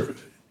other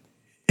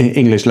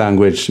English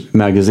language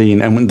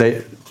magazine, and when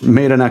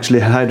Maiden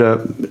actually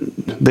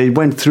they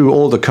went through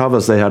all the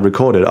covers they had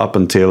recorded up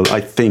until,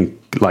 I think,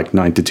 like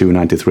 92,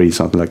 93,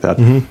 something like that.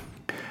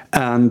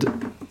 And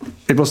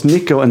it was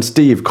Nico and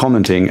Steve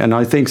commenting, and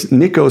I think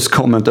Nico's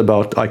comment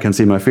about "I Can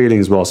See My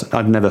Feelings" was,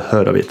 "I've never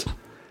heard of it."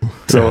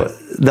 So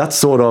that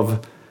sort of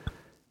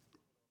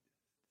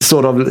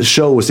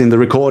shows in the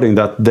recording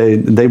that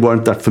they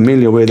weren't that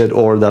familiar with it,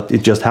 or that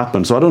it just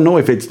happened. So I don't know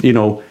if it's,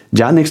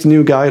 Jannik's the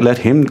new guy, let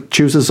him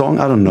choose a song.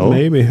 I don't know.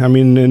 Maybe. I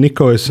mean,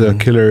 Nico is a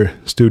killer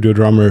studio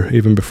drummer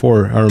even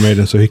before Iron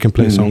Maiden, so he can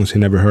play songs he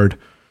never heard.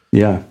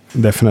 Yeah.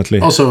 Definitely.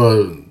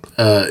 Also,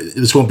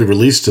 this won't be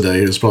released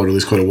today. It's probably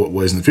released quite a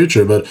ways in the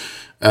future, but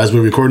as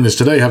we're recording this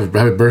today, happy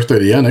birthday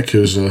to Jannik,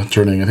 who's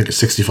turning, I think,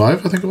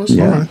 65, I think it was.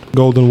 Yeah. All right.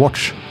 Golden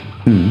Watch.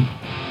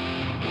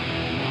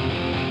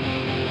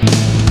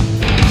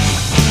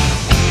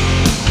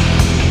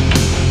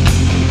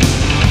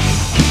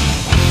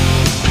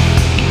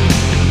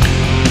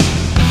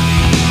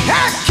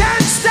 I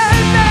can't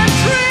stand that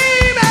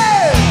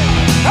dreaming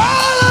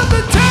all of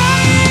the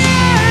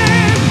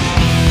time.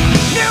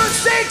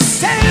 Music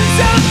sends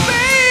a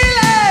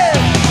feeling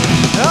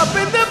up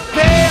in the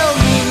pale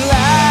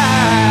moonlight.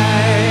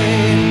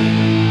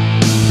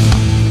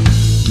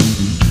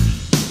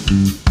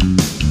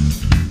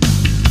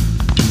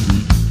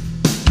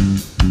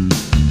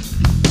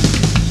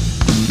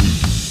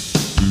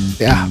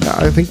 Yeah,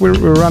 I think we're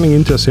running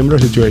into a similar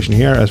situation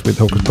here as with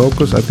Hocus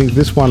Pocus. I think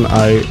this one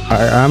I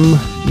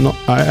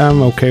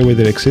am okay with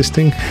it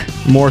existing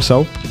more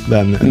so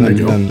than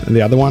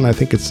the other one. I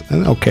think it's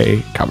an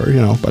okay cover,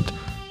 but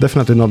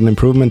definitely not an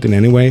improvement in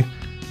any way.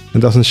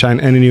 It doesn't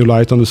shine any new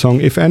light on the song.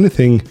 If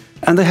anything,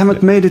 And they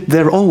haven't made it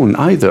their own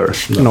either.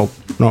 no.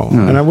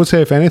 And I would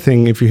say, if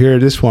anything, if you hear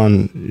this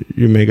one,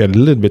 you may get a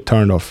little bit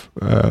turned off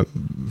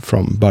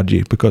from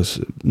Budgie, because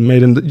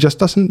Maiden just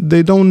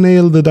they don't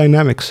nail the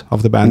dynamics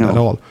of the band at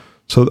all.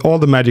 So all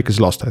the magic is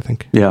lost, I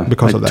think. Yeah,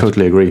 because I of that.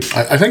 totally agree.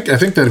 I think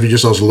that if you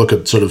just also look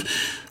at sort of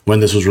when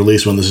this was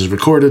released, when this is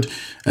recorded,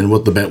 and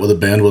what the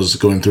band was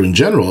going through in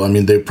general, I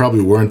mean, they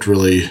probably weren't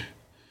really,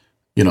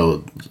 they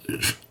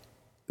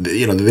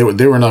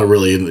were not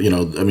really,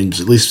 I mean,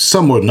 at least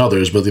some more than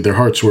others, but their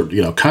hearts were,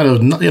 kind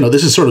of,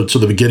 this is sort of to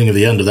the beginning of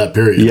the end of that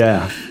period.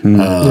 Yeah.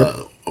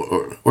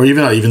 Or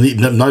even not even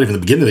the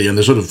beginning of the end.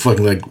 They're sort of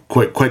fucking like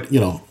quite,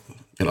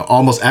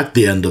 almost at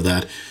the end of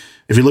that.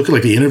 If you look at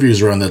like the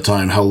interviews around that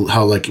time,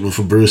 how like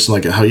for Bruce, and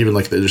like how even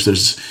like there's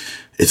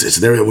it's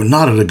there, we're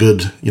not at a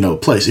good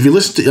place. If you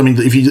listen to, I mean,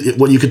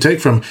 what you could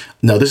take from,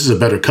 no, this is a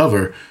better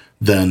cover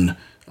than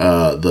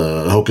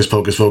the Hocus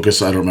Pocus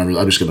Focus. I don't remember.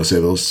 I'm just gonna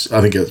say those.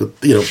 I think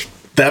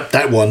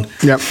that one.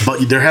 Yeah.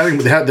 But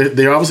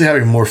they're obviously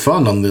having more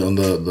fun on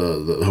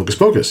the Hocus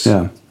Pocus.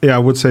 Yeah. Yeah, I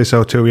would say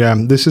so too. Yeah,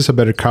 this is a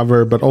better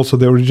cover, but also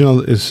the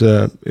original is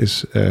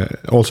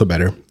also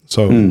better.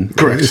 So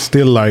correct. It's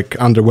still like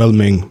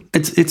underwhelming.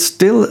 It's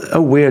still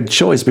a weird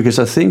choice, because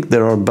I think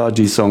there are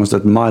Budgie songs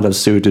that might have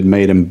suited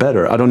Maiden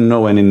better. I don't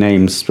know any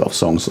names of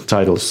songs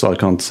titles, so I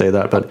can't say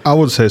that. But I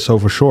would say so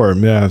for sure.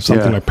 Yeah,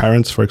 something Yeah. like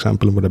Parents, for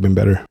example, would have been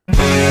better.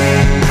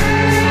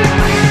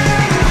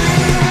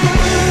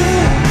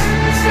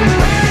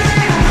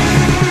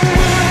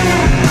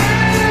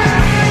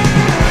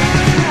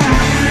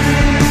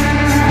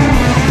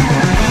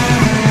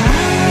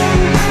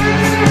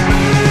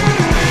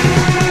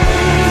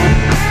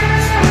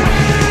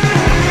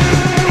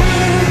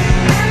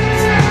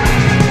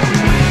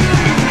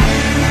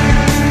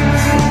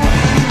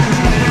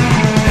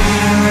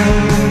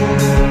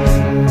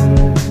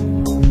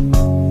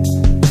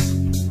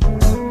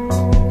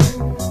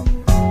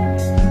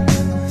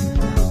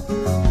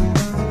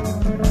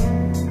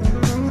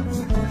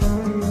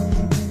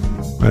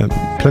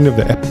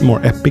 plenty of the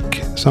more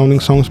epic sounding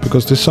songs,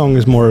 because this song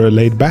is more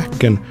laid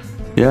back, and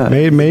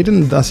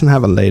Maiden doesn't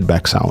have a laid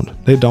back sound.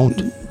 They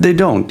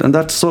don't, and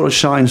that sort of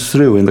shines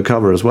through in the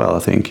cover as well. I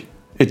think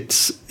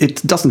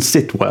it doesn't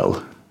sit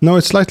well. No,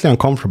 it's slightly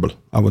uncomfortable,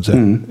 I would say.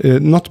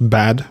 Not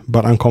bad,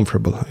 but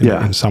uncomfortable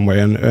in some way.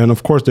 And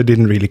of course, they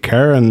didn't really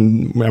care.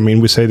 And I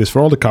mean, we say this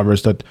for all the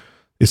covers, that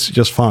it's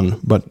just fun,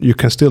 but you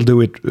can still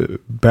do it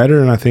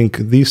better. And I think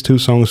these 2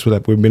 songs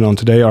that we've been on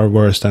today are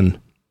worse than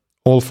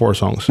all 4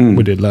 songs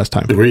we did last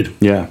time. Agreed.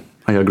 Yeah,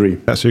 I agree.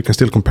 Yeah, so you can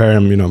still compare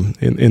them,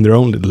 in their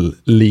own little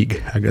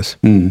league, I guess.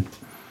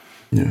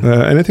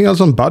 Yeah. Anything else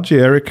on Budgie,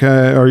 Eric?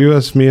 Are you,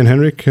 as me and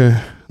Henrik,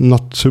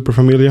 not super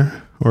familiar?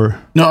 Or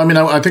no, I mean,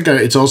 I think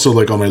it's also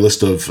like on my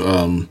list of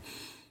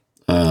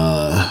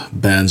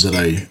bands that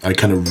I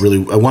kind of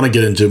really I want to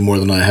get into more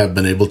than I have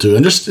been able to,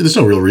 and just there's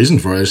no real reason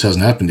for it. It just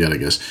hasn't happened yet, I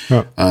guess.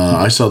 Oh.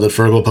 I saw that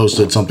Fergal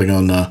posted something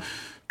on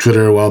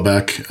Twitter a while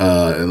back,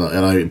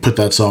 and I put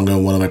that song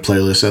on one of my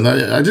playlists, and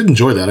I did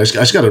enjoy that. I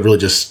just got to really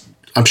just.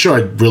 I'm sure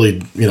I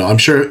really, I'm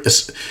sure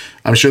there's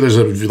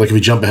if you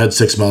jump ahead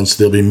 6 months,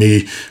 there'll be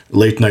me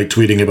late night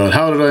tweeting about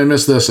how did I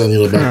miss this,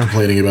 and back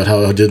complaining about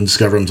how I didn't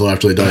discover them until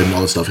after they died and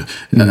all that stuff.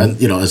 And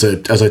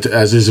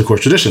as is of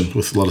course tradition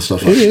with a lot of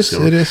stuff. It is,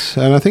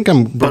 and I think I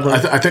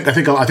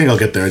think I'll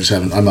get there. I just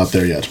haven't. I'm not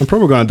there yet. I'm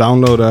probably going to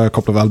download a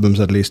couple of albums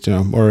at least,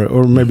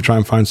 or maybe try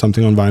and find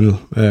something on vinyl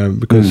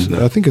because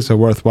I think it's a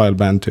worthwhile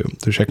band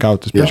to check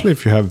out, especially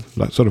if you have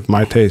sort of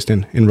my taste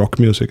in rock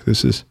music.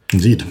 This is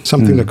indeed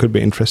something that could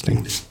be interesting.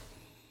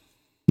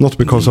 Not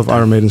because of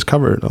Iron Maiden's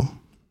cover, though.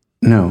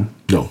 No.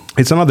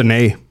 It's another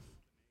neigh.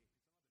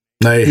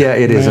 Neigh. Yeah,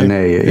 it is a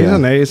neigh. It is a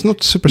neigh. It's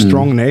not super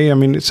strong neigh. I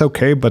mean, it's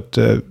okay, but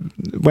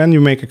when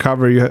you make a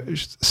cover,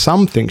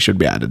 something should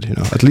be added.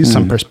 At least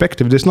some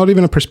perspective. There's not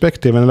even a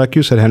perspective, and like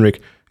you said, Henrik,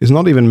 it's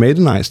not even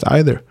Maidenized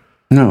either.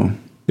 No,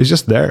 it's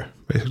just there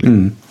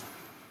basically.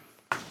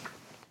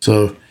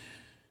 So.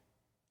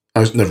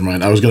 Never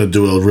mind. I was going to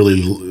do a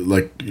really,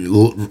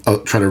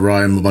 try to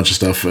rhyme a bunch of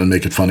stuff and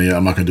make it funny.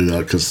 I'm not going to do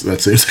that because that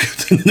seems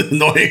like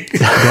annoying.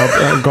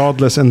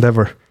 Godless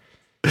endeavor.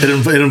 It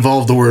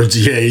involved the words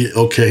yay,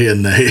 okay,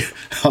 and nay.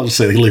 I'll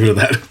just leave it at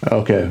that.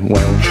 Okay,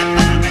 well.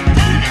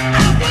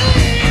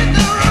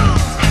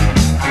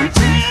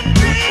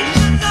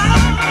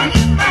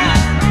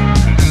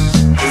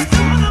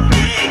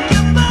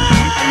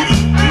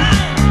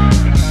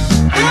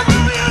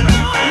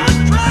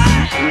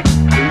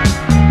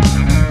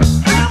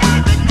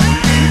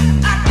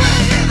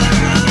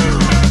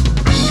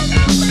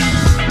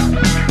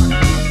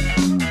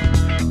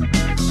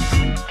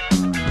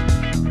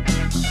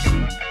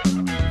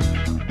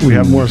 We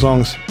have more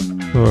songs.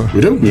 We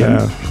do?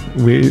 Yeah.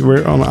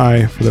 We're on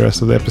I for the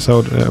rest of the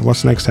episode.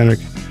 What's next, Henrik?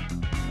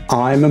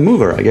 I'm a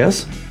Mover, I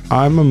guess.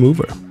 I'm a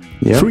Mover.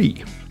 Yeah.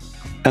 3.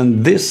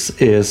 And this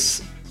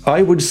is,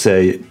 I would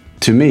say,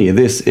 to me,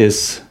 this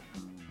is,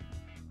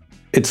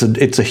 it's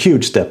a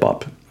huge step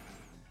up.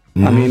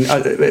 I mean,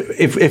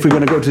 if we're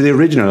going to go to the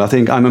original, I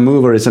think I'm a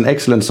Mover is an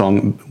excellent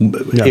song.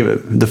 Yeah.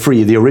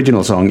 The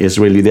original song is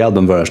really, the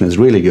album version is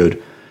really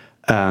good.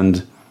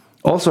 And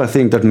also, I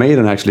think that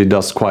Maiden actually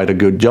does quite a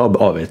good job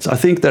of it. I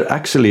think they're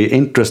actually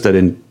interested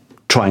in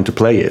trying to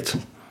play it.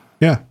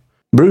 Yeah.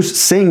 Bruce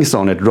sings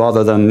on it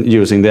rather than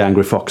using the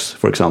Angry Fox,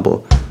 for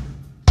example.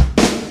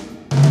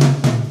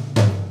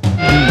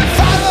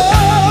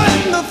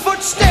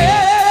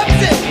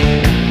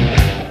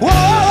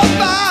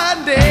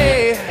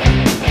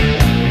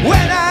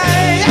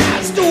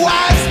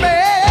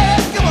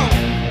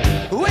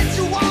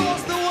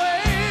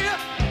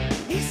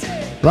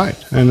 Right,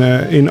 and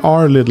in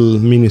our little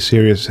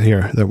mini-series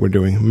here that we're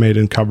doing,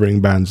 Maiden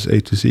covering bands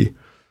A to Z,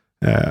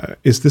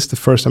 is this the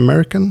first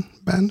American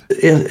band?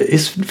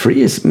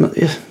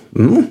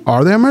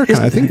 Are they American?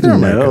 I think they're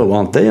American. No,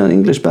 aren't they an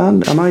English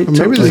band? Maybe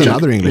there's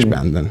another English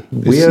band then.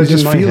 It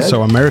just feels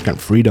so American.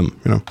 Freedom,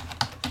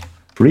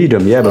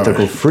 Freedom, yeah, but they're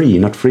called Free,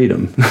 not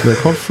Freedom.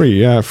 They're called Free,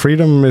 yeah.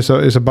 Freedom is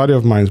a buddy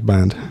of mine's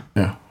band.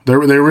 Yeah, they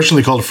were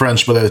originally called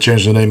French, but they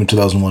changed the name in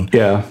 2001.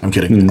 Yeah. I'm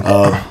kidding.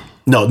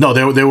 No,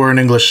 they were an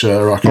English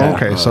rock band.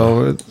 Okay,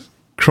 so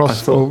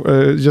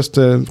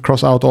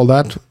cross out all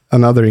that,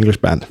 another English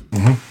band.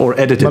 Mm-hmm. Or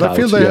edit it out. But I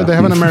feel they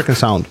have an American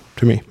sound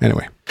to me,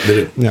 anyway.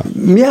 They do. Yeah,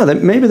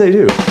 maybe they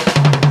do.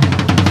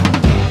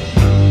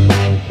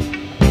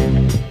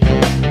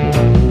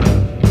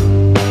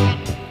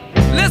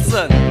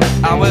 Listen,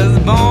 I was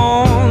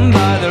born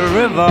by the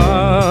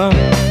river.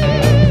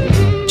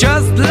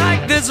 Just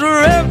like this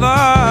river,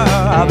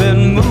 I've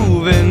been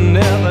moving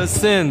ever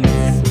since.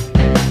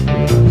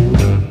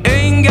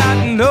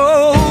 Got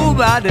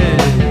nobody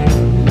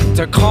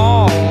to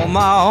call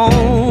my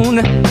own.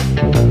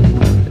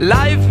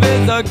 Life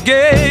is a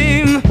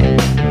game,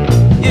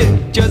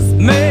 it's just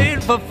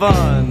made for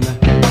fun.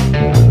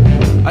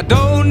 I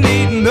don't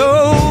need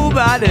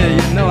nobody,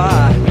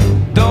 I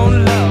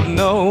don't love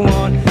no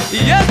one.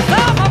 Yes,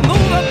 I'm a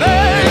mover,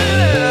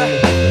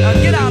 baby. Now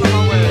get out of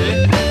my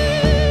way.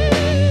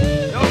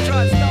 Don't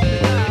try to stop me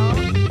now.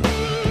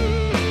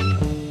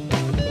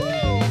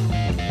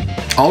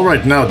 All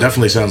Right Now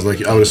definitely sounds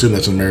like, I would assume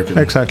that's American.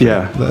 Exactly.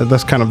 Yeah.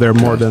 That's kind of their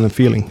more than a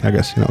feeling, I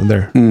guess. You know,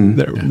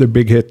 their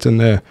big hit.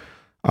 And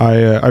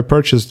I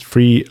purchased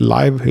Free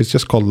live. It's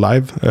just called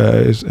Live.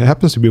 It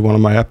happens to be one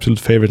of my absolute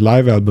favorite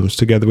live albums,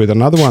 together with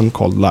another one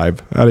called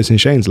Live, Alice in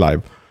Chains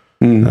Live.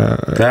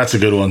 That's a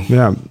good one.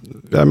 Yeah,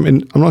 I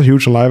mean, I'm not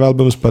huge on live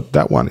albums, but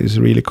that one is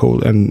really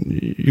cool.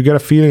 And you get a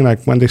feeling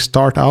like when they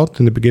start out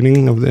in the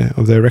beginning of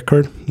the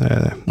record,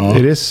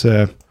 it is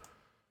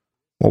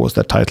what was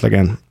that title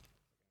again?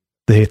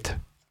 The hit.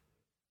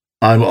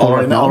 I'm All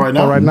Right Now. All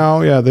Right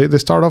Now. Yeah, they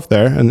start off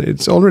there, and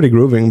it's already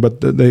grooving,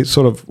 but they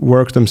sort of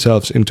work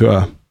themselves into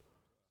a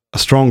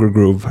stronger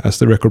groove as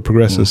the record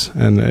progresses,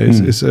 and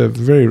it's a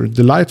very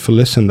delightful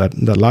listen.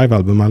 That live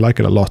album, I like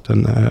it a lot,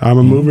 and I'm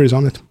a Mover is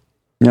on it.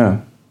 Yeah,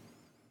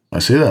 I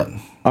see that.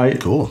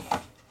 Cool.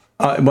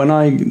 When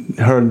I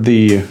heard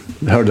the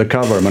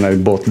cover, when I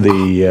bought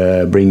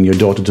the "Bring Your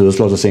Daughter to the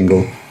Slaughter"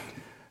 single,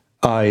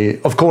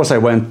 of course I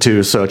went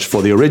to search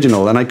for the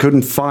original, and I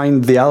couldn't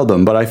find the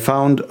album, but I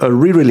found a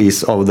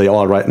re-release of the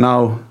All Right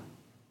Now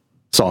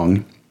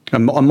song, a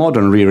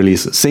modern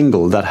re-release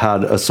single that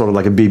had a sort of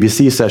like a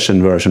BBC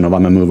session version of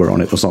 "I'm a Mover"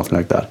 on it, or something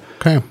like that.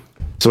 Okay.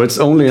 So it's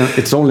only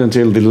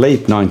until the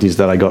late 90s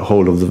that I got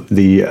hold of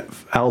the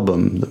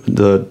album,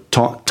 the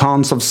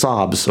Tons of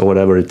Sobs, or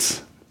whatever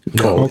it's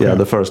called. Okay. Yeah,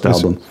 the first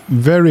album.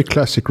 Very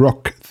classic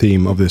rock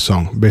theme of this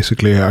song.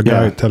 Basically, a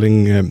guy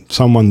telling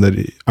someone that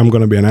I'm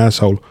going to be an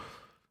asshole.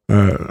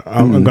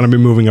 I'm going to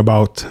be moving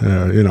about.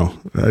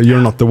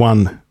 You're not the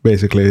one.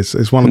 Basically,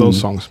 it's one of those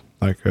songs.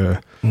 Like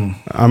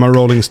I'm a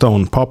Rolling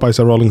Stone. Popeye's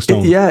a Rolling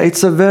Stone.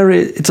 It's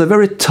a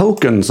very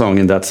token song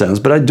in that sense,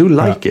 but I do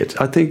like it.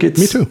 I think it's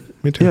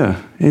Me too.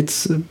 Yeah,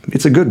 it's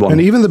a good one.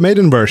 And even the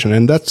Maiden version,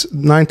 and that's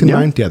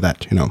 1990 at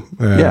that.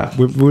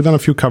 We've done a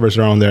few covers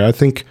around there. I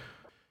think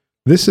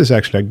this is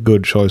actually a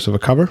good choice of a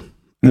cover,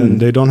 and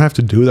they don't have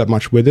to do that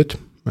much with it.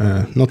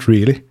 Not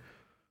really.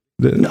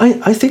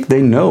 I think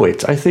they know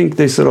it. I think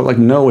they sort of like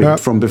know it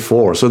from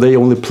before, so they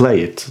only play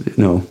it.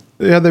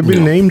 Yeah, they've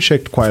been name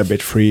checked quite a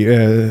bit. Free.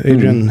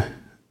 Adrian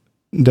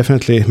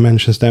definitely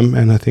mentions them,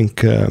 and I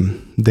think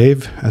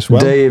Dave as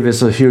well. Dave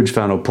is a huge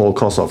fan of Paul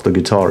Kossoff, the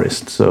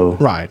guitarist. So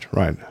right.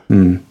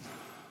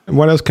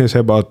 What else can you say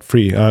about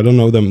Free? I don't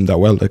know them that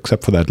well,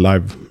 except for that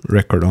live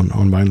record on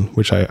vinyl,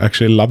 which I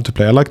actually love to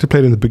play. I like to play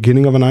it in the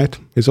beginning of a night.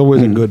 It's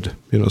always a good,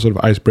 sort of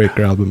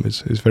icebreaker album.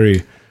 It's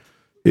very.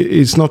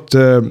 It's not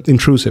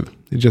intrusive.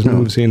 It just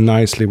moves in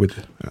nicely with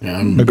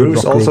a good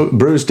rock group.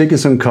 Bruce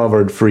Dickinson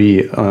covered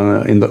Free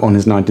on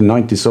his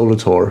 1990 solo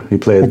tour. He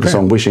played the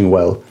song "Wishing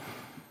Well."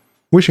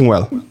 Wishing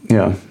Well.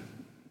 Yeah.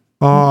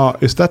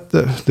 Is that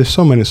there's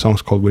so many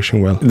songs called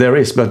Wishing Well. There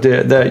is, but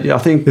I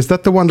think is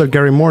that the one that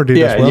Gary Moore did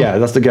as well? Yeah,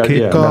 that's the Gary.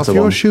 Kick off that's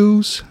your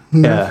shoes.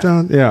 Yeah.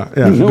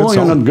 No,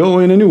 you're not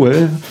going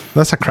anywhere.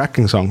 That's a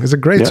cracking song. It's a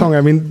great song.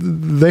 I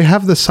mean, they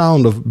have the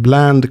sound of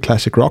bland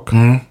classic rock,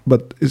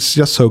 but it's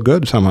just so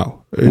good somehow.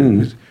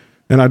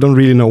 And I don't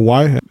really know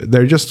why.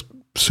 They're just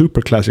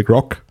super classic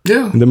rock.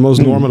 Yeah. In the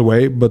most normal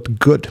way, but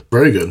good.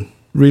 Very good.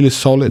 Really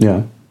solid.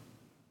 Yeah.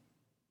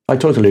 I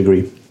totally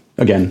agree.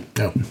 Again.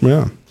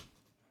 Yeah.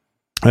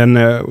 And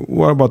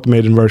what about the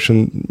Maiden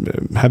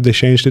version? Have they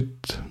changed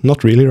it?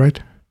 Not really, right?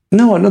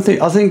 No, I don't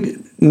think. I think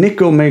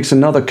Nico makes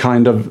another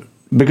kind of,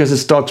 because it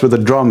starts with a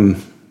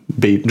drum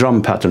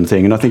pattern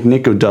thing, and I think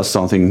Nico does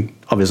something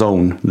of his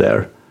own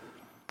there.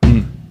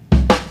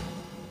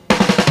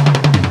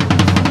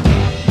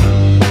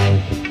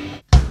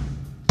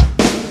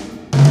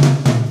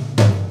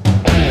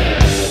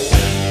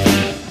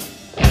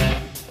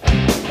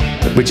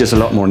 Which is a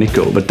lot more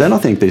Nico, but then I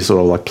think they sort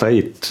of like play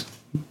it.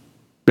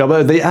 Yeah,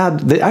 but they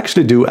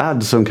actually do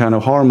add some kind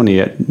of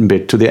harmony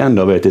bit to the end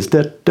of it. It's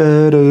that.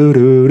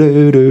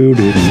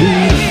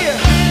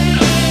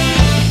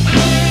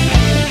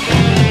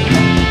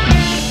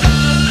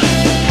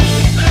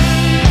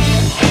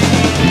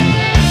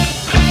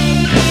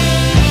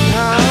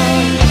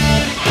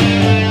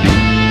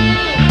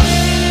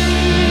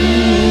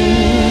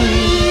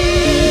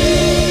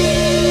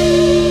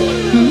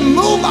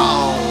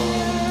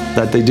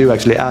 That they do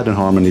actually add in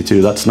harmony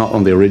to. That's not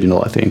on the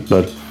original, I think,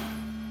 but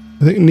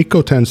I think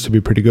Nico tends to be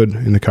pretty good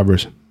in the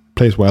covers.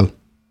 Plays well.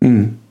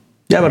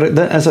 Yeah, but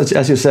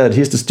as you said,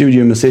 he's the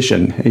studio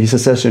musician. He's a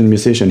session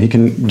musician. He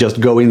can just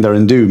go in there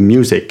and do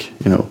music,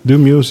 Do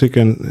music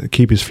and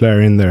keep his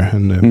flair in there,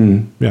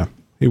 and yeah,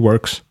 it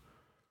works.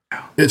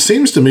 It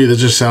seems to me that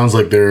just sounds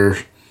like they're,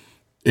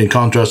 in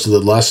contrast to the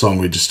last song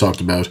we just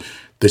talked about,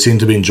 they seem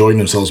to be enjoying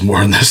themselves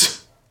more in this.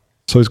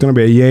 So it's going to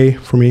be a yay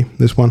for me,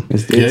 this one.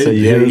 It's a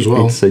yay as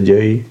well. It's a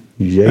yay.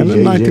 And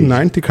a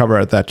 1990 cover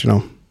at that,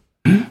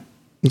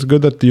 It's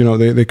good that,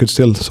 they could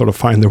still sort of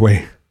find their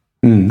way.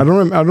 I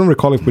don't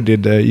recall if we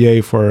did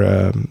yay for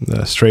a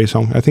Stray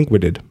song. I think we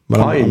did, but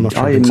I'm not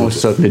sure. I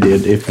most certainly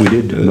did, if we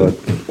did. But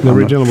the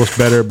original was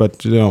better,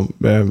 but,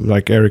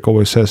 like Eric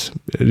always says,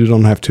 you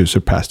don't have to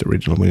surpass the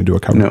original when you do a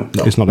cover. No.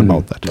 It's not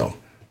about that. No.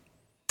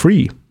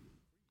 Free.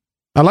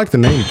 I like the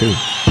name, too.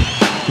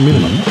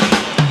 Minimum.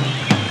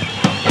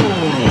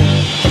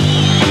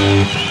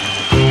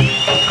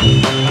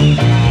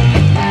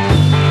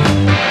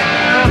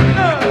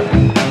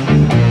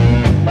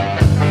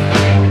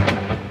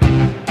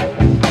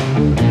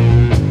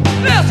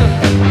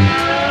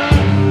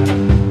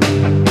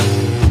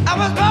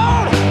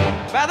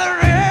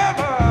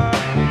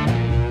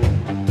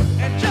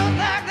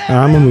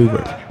 I'm a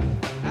mover.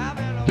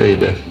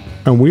 Baby.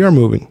 And we are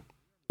moving.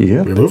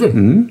 Yeah. We're moving.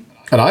 Mm-hmm.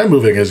 And I'm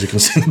moving, as you can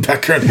see in the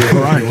background here.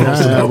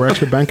 Right. We're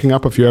actually banking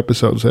up a few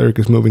episodes. Eric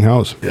is moving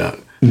house. Yeah.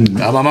 Mm-hmm.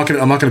 I'm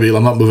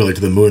not moving like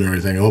to the moon or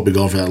anything. I won't be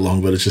gone for that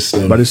long, but it's just.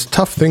 But it's a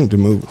tough thing to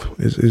move.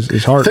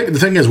 It's hard. The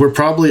thing is, we're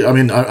probably. I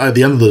mean, at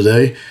the end of the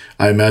day,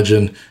 I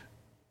imagine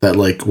that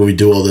like when we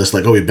do all this,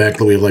 like we have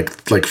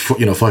like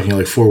fucking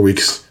like 4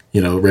 weeks,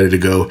 ready to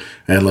go,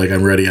 and like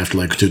I'm ready after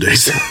like 2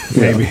 days.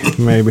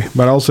 maybe.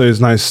 But also it's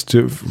nice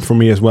for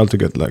me as well to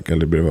get like a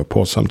little bit of a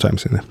pause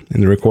sometimes in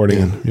the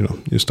recording, and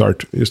you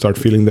start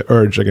feeling the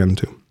urge again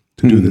to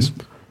do this.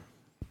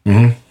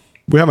 Mm-hmm.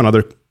 We have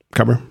another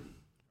cover.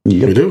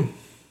 Yep. We do.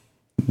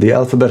 The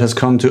alphabet has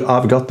come to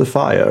I've Got the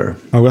Fire.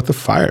 I've Got the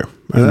Fire.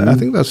 I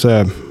think that's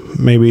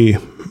maybe.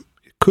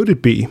 Could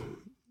it be,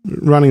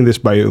 running this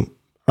by you,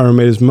 Iron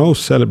Maiden's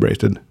most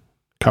celebrated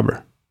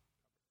cover?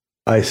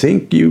 I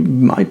think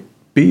that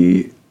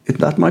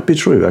might be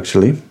true,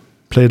 actually.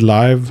 Played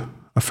live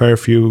a fair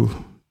few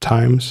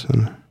times.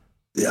 An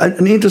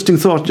interesting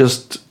thought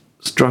just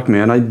struck me,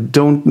 and I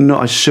don't know,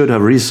 I should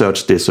have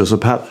researched this, so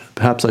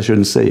perhaps I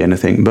shouldn't say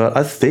anything, but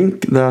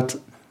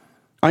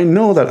I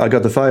know that I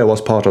Got the Fire was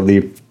part of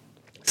the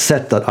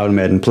set that Iron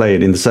Maiden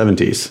played in the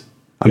 70s.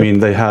 I mean,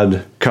 they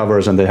had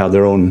covers and they had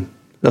their own.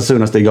 As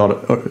soon as they got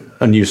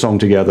a new song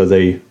together,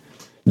 they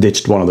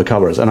ditched one of the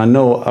covers. And I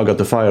know I Got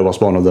the Fire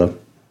was one of the.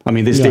 I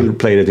mean, they still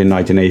played it in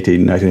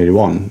 1980,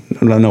 1981.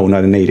 No,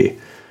 1980.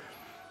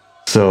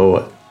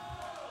 So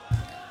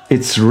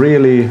it's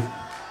really.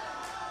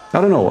 I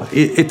don't know.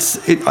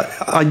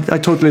 I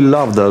totally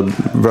love the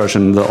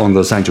version on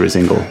the Sanctuary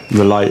single.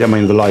 The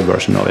live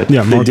version of it.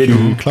 Yeah,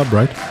 Marquee Club,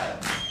 right?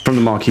 From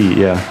the Marquee,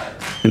 yeah.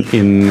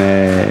 In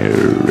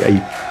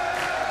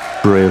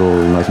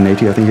April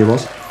 1980, I think it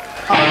was.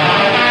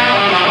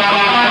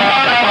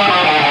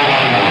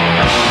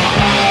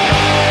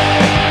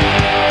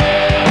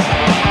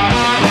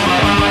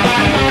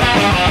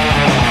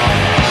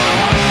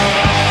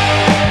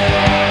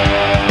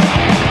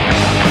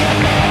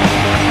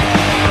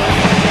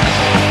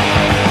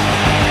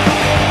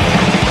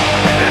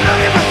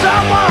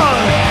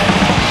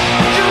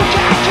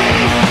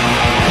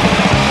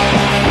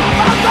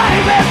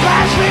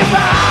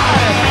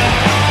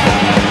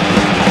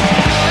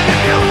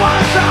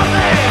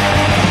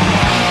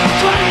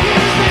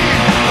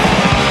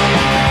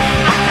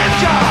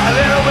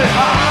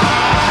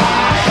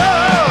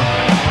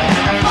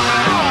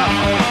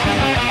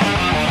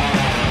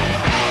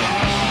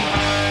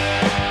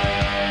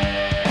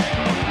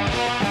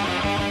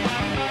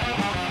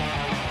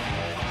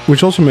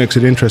 Which also makes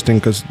it interesting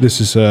because this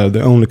is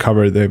the only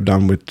cover they've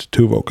done with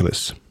two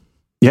vocalists.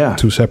 Yeah.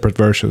 Two separate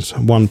versions.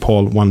 One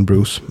Paul, one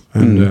Bruce.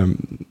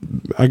 And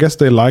I guess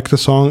they like the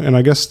song, and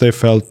I guess they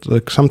felt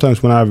like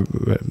sometimes when I've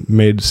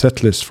made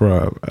set lists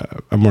for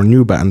a more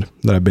new band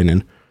that I've been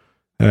in,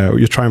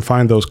 you try and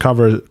find those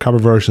cover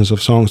versions of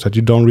songs that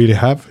you don't really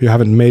have. You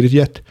haven't made it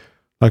yet.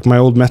 Like my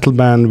old metal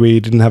band, we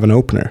didn't have an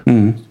opener.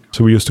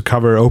 So we used to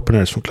cover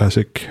openers from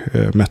classic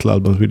metal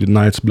albums. We did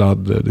Night's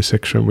Blood,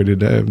 Dissection. We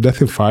did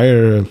Death in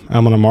Fire,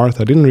 Amon Amarth.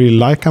 I didn't really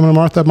like Amon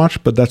Amarth that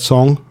much, but that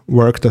song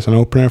worked as an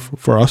opener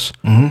for us.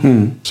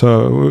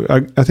 So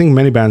I think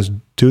many bands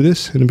do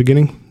this in the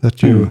beginning,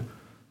 that you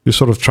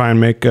sort of try and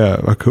make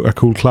a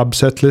cool club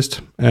set list.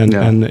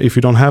 And if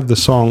you don't have the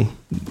song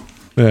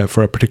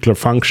for a particular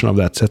function of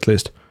that set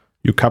list,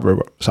 you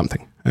cover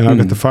something. And I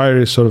Got the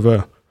Fire is sort of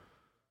a,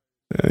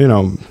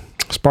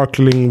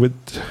 sparkling with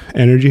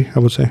energy, I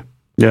would say.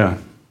 Yeah,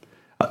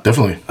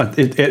 definitely.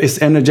 It's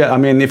energy. I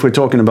mean, if we're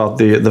talking about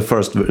the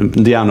first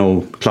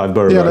Di'Anno Clive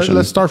Burr version,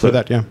 let's start with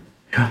that. Yeah,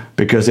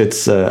 because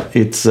it's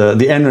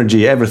the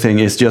energy. Everything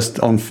is just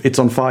it's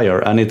on fire,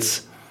 and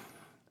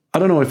I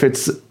don't know if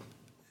it's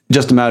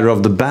just a matter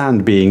of the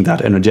band being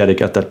that energetic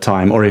at that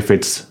time, or if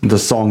it's the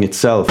song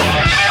itself.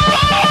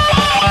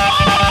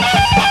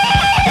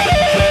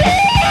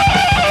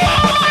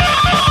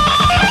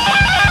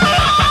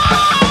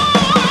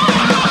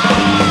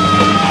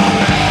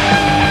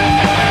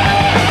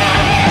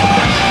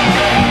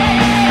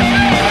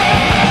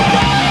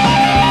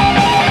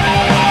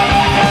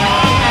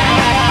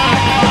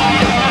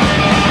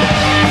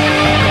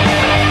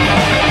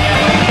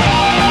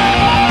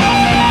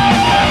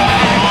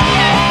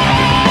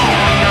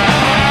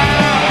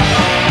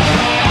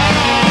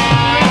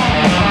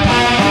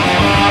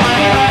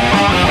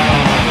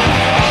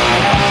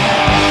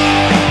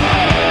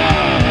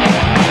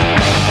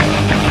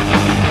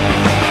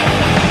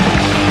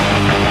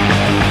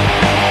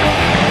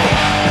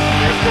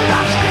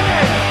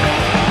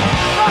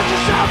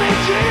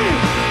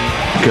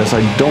 Because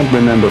I don't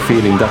remember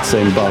feeling that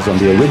same buzz on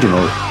the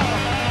original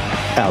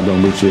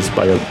album, which is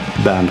by a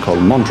band called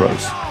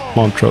Montrose.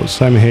 Montrose,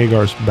 Sammy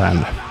Hagar's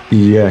band.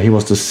 Yeah, he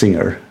was the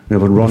singer. But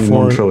Ronnie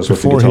Montrose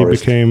was the guitarist. Before he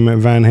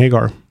became Van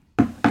Hagar.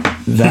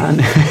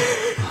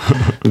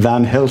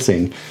 Van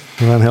Helsing.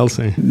 Van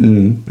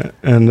Helsing.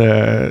 And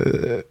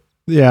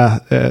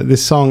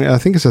this song, I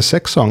think it's a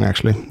sex song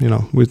actually.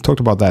 We talked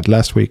about that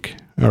last week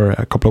or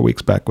a couple of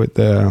weeks back with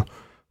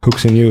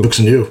Hooks in You. Hooks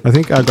in You. I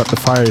think I Got the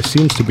Fire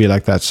seems to be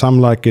like that. Some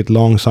like it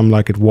long, some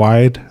like it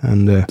wide,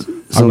 and I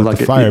Got like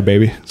the Fire,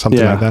 baby,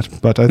 something yeah. like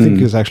that. But I think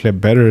it's actually a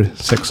better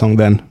sex song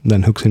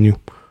than Hooks in You.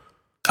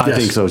 I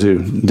think so too,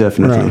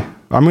 definitely. Yeah.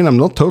 I mean, I'm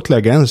not totally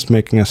against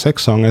making a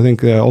sex song. I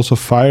think also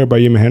Fire by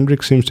Jimi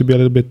Hendrix seems to be a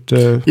little bit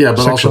but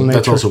sexual that's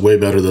nature. also way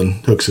better than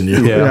Hooks in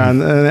You. Yeah.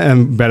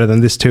 And better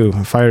than this too.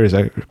 Fire is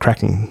a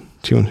cracking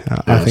tune,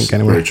 I think,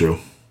 anyway. Very true.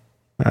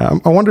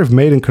 I wonder if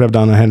Maiden could have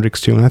done a Hendrix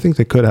tune. I think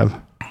they could have.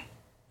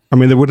 I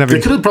mean, they wouldn't have...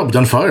 They could have probably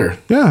done Fire.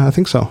 Yeah, I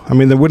think so. I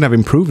mean, they wouldn't have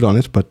improved on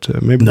it, but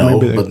maybe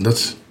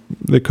but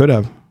they could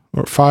have.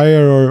 Or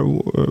Fire,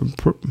 or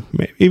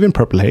even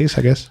Purple Haze,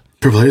 I guess.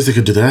 Purple Haze, they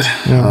could do that.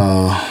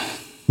 Yeah.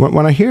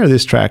 When I hear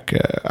this track,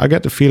 I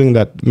get the feeling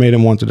that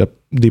Maiden wanted a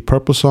Deep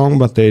Purple song,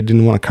 but they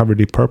didn't want to cover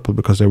Deep Purple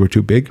because they were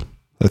too big.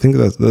 I think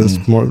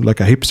that's more like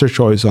a hipster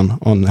choice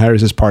on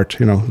Harris's part.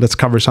 You know, let's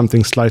cover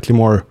something slightly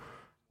more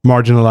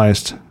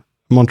marginalized.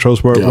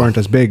 Montrose weren't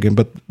as big,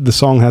 but the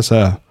song has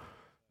a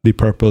Deep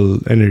Purple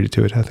energy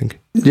to it, I think.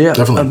 Yeah,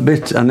 definitely. a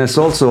bit. And it's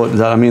also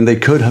that, I mean, they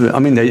could have, I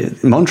mean,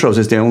 Montrose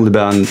is the only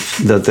band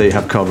that they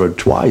have covered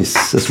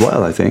twice as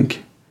well, I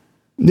think.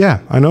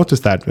 Yeah, I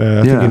noticed that.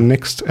 I think in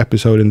next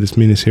episode in this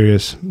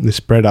miniseries, this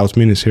spread out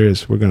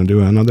miniseries, we're going to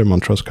do another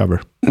Montrose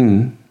cover.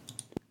 Mm.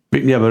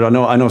 Yeah, but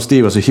I know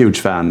Steve was a huge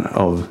fan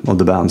of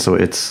the band, so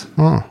it's...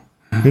 Oh,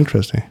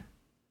 interesting.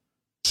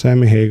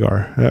 Sammy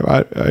Hagar.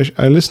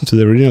 I listened to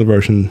the original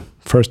version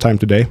first time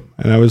today,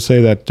 and I would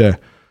say that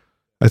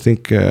I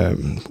think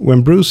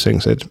when Bruce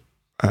sings it,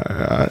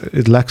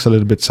 it lacks a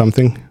little bit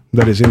something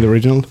that is in the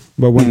original.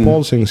 But when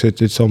Paul sings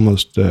it, it's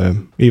almost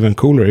even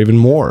cooler, even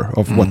more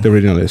of what the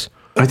original is.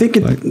 I think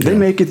they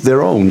make it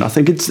their own. I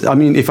think it's... I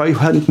mean, if I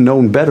hadn't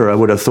known better, I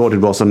would have thought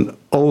it was an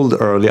old,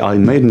 early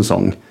Iron Maiden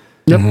song.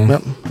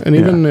 Yep. And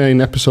even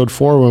in episode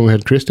 4, when we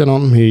had Christian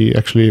on, he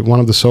actually, one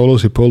of the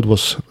solos he pulled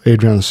was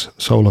Adrian's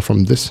solo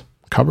from this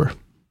cover.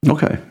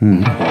 Okay.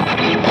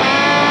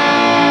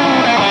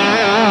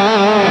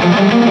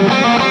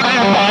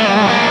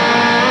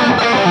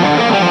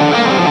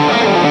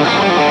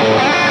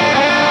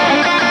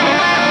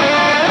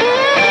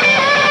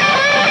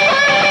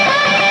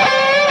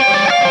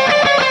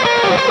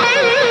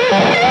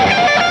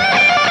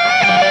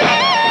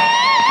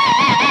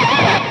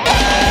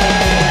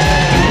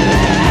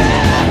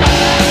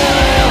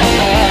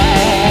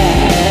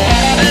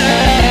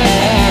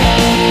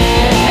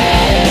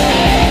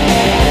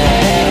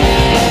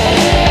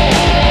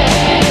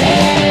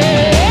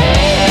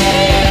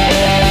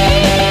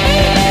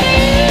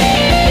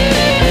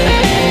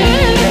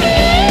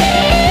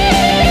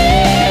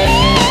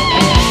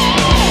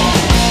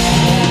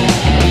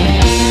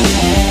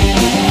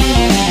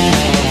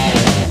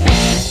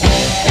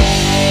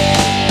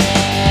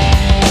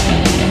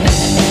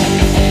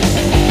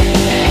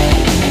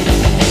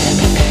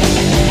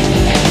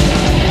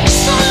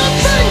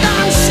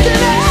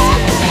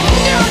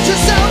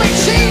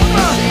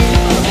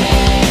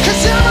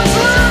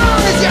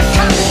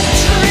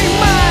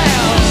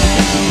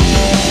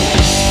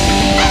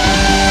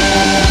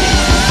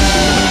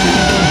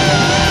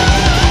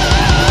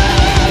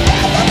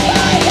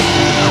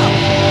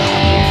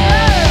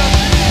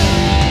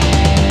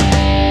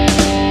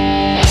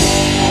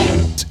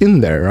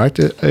 In there, right?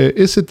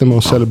 Is it the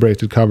most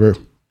celebrated cover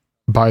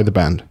by the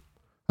band?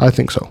 I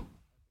think so.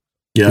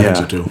 Yeah, I think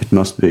so too. It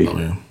must be. Oh,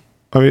 yeah.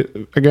 I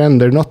mean, again,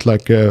 they're not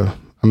like a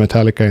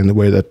Metallica in the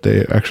way that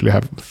they actually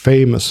have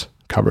famous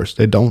covers.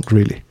 They don't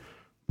really.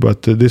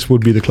 But this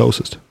would be the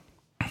closest.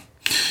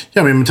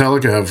 Yeah, I mean,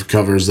 Metallica have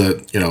covers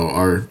that,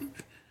 are,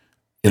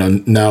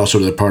 now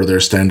sort of part of their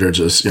standards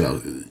as,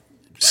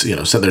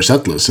 set their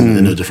set list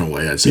in a different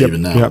way, I'd say,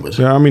 even now. But.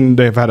 Yeah, I mean,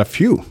 they've had a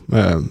few.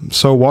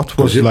 So What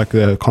was like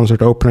the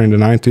concert opener in the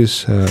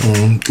 90s.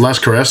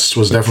 Last Caress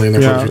was definitely in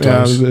there quite a few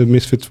times. Yeah, the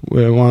Misfits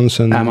ones.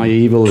 And Am I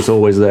Evil is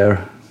always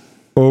there.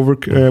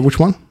 Which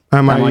one?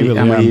 Am I Evil?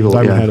 Am I Evil,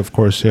 Diamond Head, of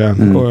course, yeah.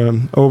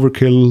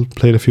 Overkill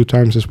played a few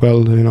times as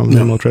well, the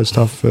Motörhead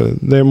stuff.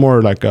 They're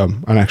more like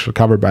an actual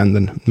cover band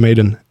than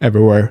Maiden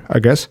everywhere, I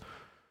guess.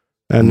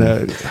 And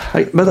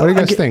what do you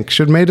guys think?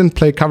 Should Maiden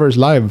play covers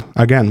live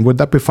again? Would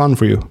that be fun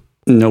for you?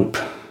 Nope.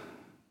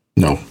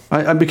 No.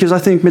 Because I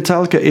think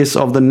Metallica is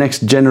of the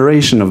next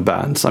generation of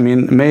bands. I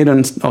mean,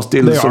 Maiden are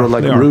still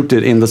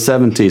rooted in the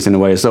 70s in a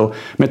way. So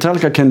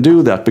Metallica can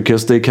do that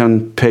because they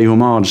can pay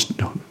homage,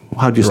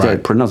 how do you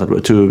pronounce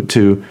that,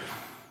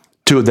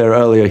 to their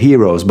earlier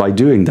heroes by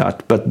doing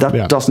that. But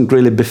that doesn't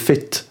really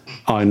befit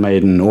Iron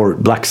Maiden or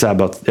Black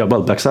Sabbath. Yeah,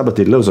 well, Black Sabbath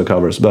did loads of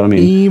covers, but I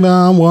mean...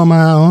 Even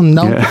woman,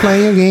 don't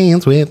play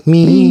games with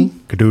me.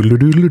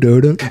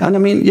 And I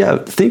mean,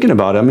 thinking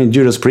about it, I mean,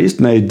 Judas Priest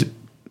made...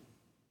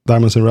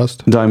 Diamonds and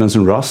Rust. Diamonds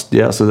and Rust,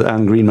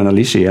 and Green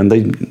Manalishi, and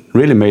they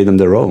really made them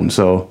their own,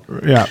 so...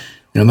 Yeah.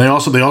 And they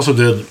also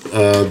did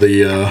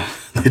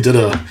they did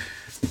a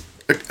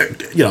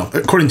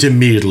according to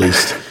me at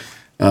least,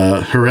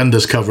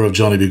 horrendous cover of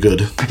Johnny B.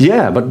 Good.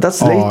 Yeah, but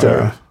that's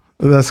later.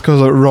 That's because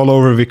of roll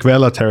over Vic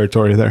Vela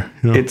territory there.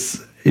 It's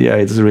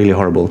really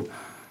horrible.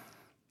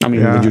 I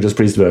mean, the Judas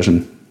Priest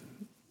version.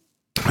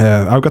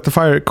 I've Got the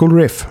Fire, cool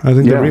riff. I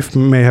think the riff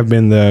may have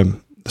been the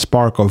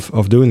spark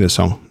of doing this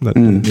song. That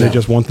they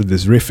just wanted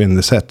this riff in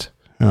the set,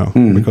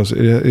 because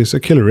it's a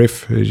killer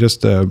riff. It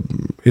just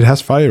it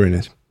has fire in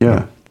it.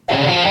 Yeah.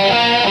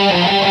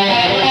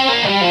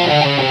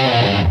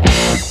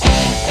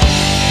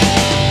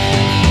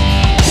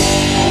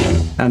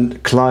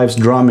 And Clive's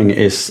drumming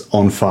is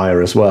on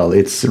fire as well.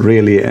 It's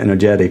really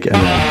energetic and.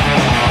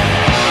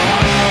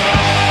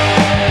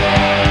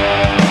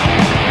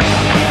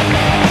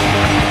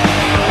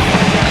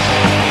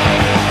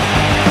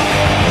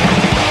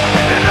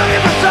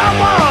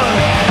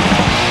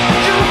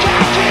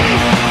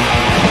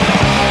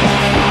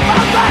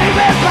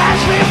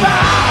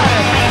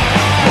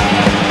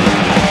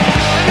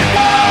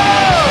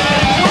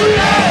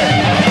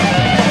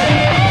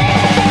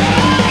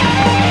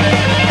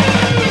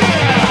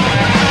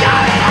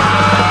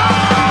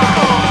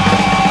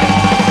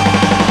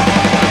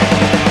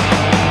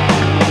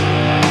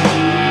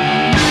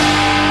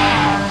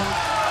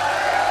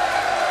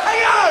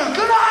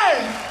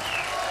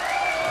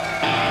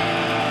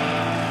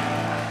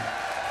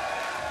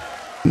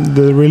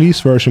 The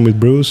release version with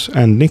Bruce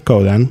and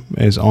Nico then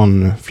is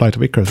on Flight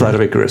of Icarus. Flight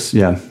of Icarus,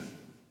 yeah.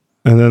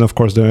 And then of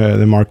course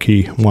the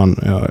marquee one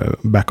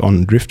back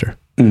on Drifter.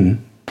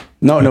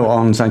 No,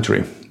 on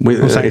Sanctuary.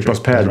 Sanctuary. It was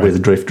paired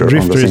with Drifter.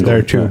 Drifter on the is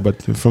there too,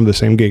 but from the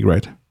same gig,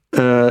 right?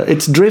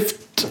 It's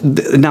Drift.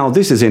 Now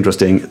this is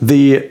interesting.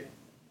 The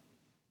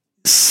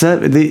UK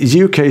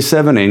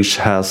 7-inch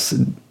has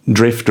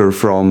Drifter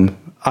from.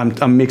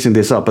 I'm mixing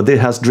this up, but it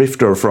has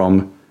Drifter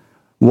from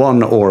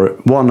one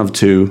of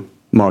two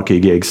marquee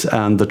gigs,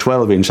 and the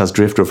 12-inch has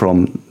Drifter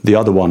from the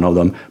other one of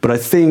them. But I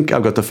think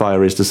I've Got the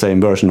Fire is the same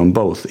version on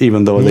both,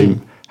 even though they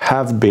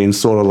have been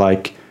sort of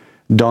like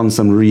done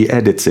some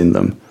re-edits in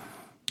them.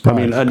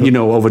 Right. I mean,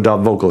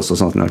 overdub vocals or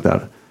something like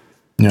that.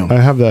 Yeah. I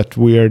have that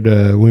weird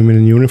Women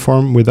in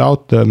Uniform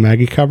without the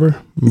Maggie cover,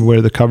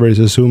 where the cover is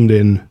assumed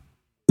in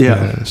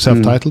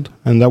self-titled,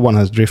 and that one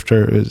has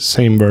Drifter,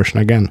 same version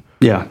again.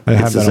 Yeah, I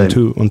have that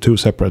on two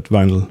separate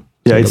vinyl.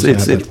 Yeah, it's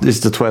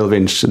the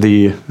 12-inch,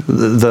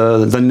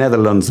 the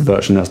Netherlands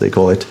version, as they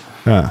call it.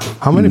 Yeah.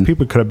 How many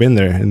people could have been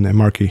there in the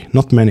marquee?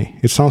 Not many.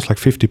 It sounds like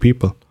 50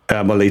 people.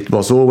 Yeah, well, it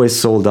was always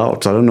sold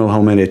out. I don't know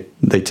how many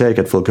they take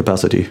at full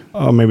capacity.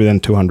 Oh, maybe then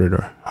 200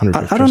 or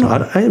 150. I don't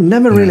know. I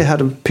never really had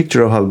a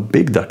picture of how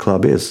big that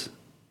club is.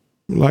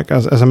 Like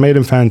as a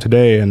Maiden fan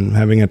today, and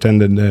having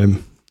attended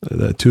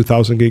the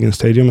 2000 gig in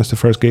Stadium as the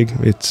first gig,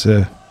 it's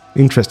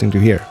interesting to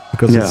hear,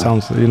 because it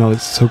sounds, it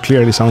so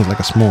clearly sounds like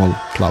a small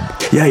club.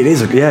 Yeah, it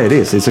is. It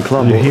is. It's a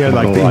club. You hear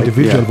like the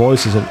individual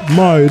voices of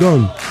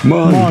Maiden.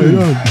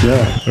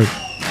 Yeah.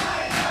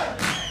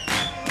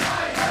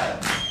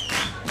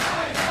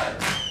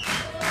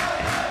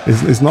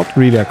 It's not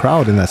really a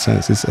crowd in that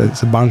sense.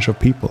 It's a bunch of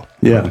people.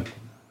 Yeah.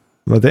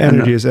 But the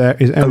energy is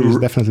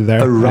definitely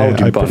there. A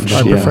rowdy bunch.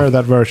 I prefer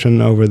that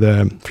version over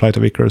the Flight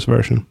of Icarus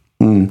version.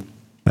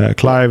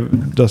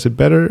 Clive does it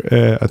better.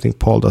 I think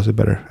Paul does it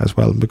better as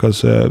well,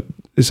 because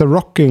it's a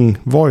rocking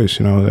voice,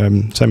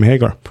 Sammy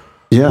Hagar.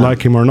 Yeah.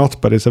 Like him or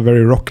not, but it's a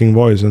very rocking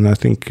voice, and I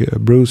think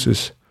Bruce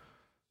is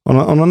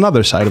on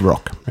another side of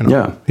rock.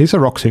 Yeah. He's a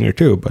rock singer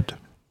too, but...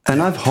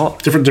 And I've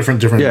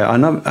different. Yeah,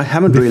 and I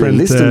haven't really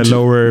listened to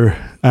Lower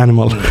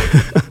Animal.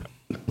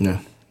 Yeah.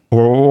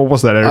 Or what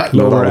was that, Eric?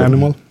 Lower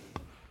Animal?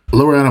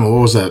 Lower Animal,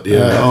 what was that?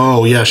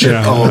 Yeah. Shit.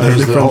 Yeah. Oh,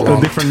 there's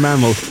a different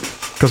mammal.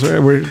 Because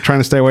we're trying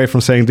to stay away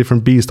from saying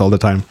different beast all the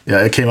time.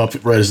 Yeah, it came up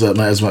right as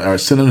my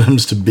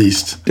synonyms to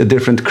beast. A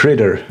different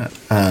critter.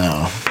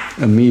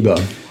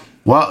 Amoeba.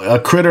 Well, a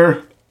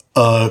critter,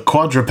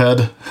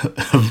 quadruped,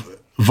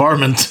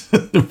 varmint,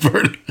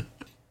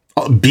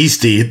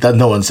 beastie. That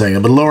no one's saying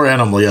it, but lower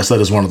animal. Yes, that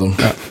is one of them.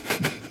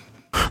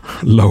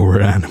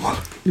 Lower animal.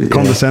 Yeah.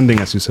 Condescending,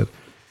 as you said.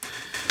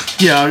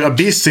 Yeah, a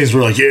beast seems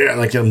really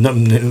like a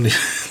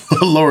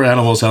lower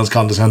animal sounds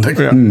condescending.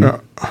 Yeah.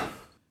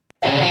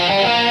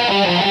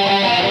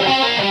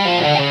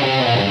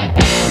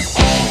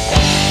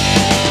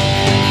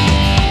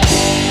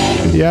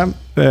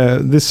 Yeah,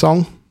 this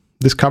song,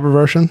 this cover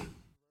version.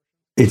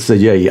 It's a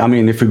yay. I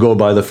mean, if we go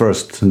by the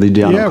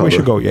Diana cover. We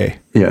should go yay.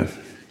 Yeah.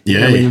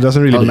 Yeah. I mean, it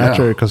doesn't really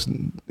matter, because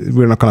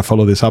we're not going to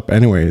follow this up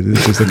anyway.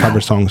 This is the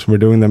cover songs. We're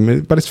doing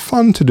them. But it's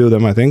fun to do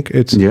them, I think.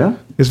 It's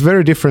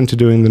very different to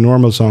doing the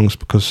normal songs,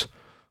 because,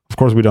 of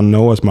course, we don't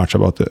know as much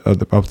about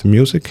the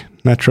music,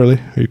 naturally.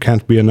 You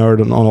can't be a nerd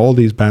on all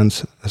these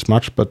bands as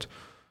much, but...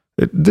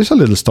 there's a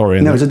little story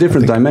in there. There's a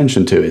different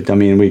dimension to it. I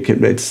mean,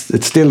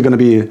 it's still going to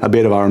be a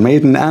bit of Iron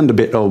Maiden and a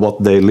bit of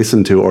what they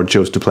listen to or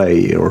chose to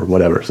play or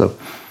whatever. So,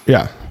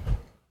 yeah.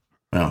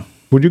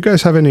 Would you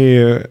guys have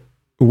any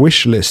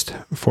wish list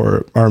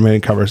for Iron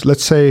Maiden covers?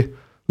 Let's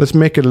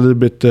make it a little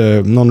bit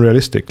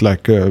non-realistic.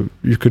 Like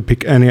you could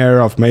pick any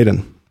era of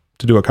Maiden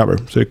to do a cover.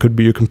 So it could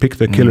be, you can pick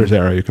the Killers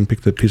era, you can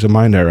pick the Peace of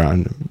Mind era,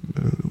 and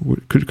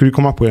could you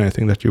come up with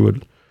anything that you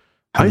would?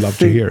 I'd love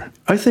to hear.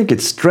 I think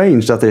it's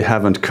strange that they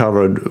haven't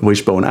covered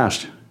Wishbone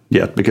Ash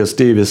yet, because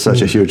Steve is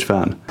such a huge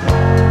fan.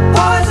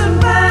 Poison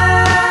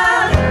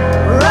Man,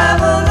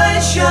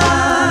 revelation,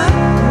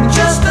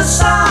 just a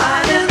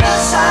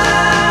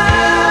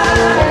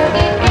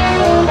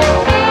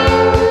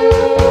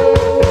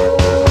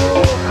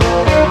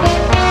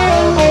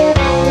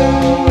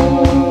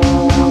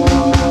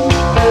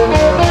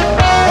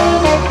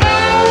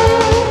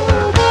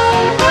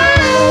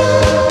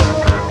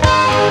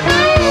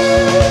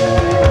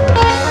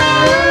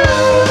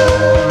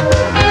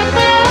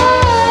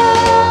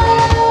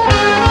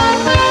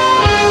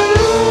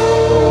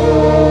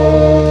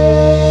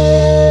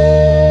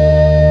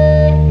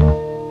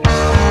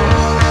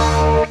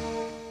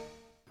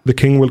The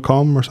King Will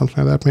Come or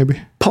something like that,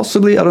 maybe?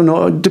 Possibly, I don't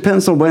know. It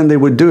depends on when they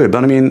would do it.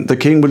 But I mean, The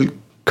King Will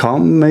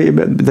Come,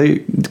 maybe. They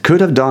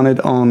could have done it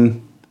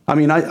on... I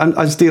mean,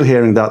 I'm still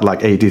hearing that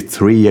like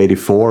 83,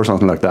 84 or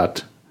something like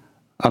that.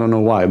 I don't know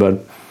why,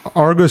 but...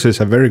 Argus is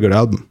a very good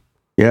album.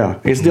 Yeah,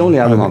 it's the only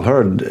album I've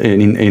heard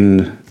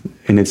in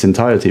its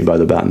entirety by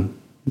the band,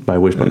 by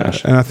Wishbone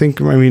Ash. And I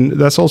think, I mean,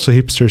 that's also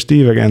Hipster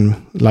Steve again,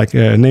 like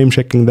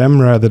name-checking them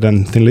rather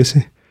than Thin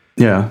Lizzy.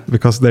 Yeah.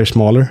 Because they're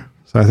smaller.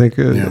 So I think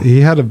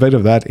he had a bit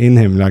of that in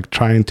him, like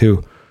trying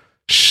to,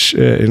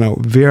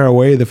 veer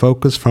away the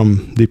focus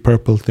from Deep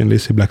Purple, Thin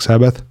Lizzy, Black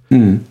Sabbath,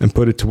 and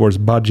put it towards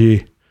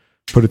Budgie,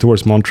 put it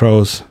towards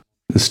Montrose.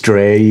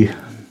 Stray.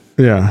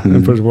 Yeah,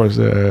 and put it towards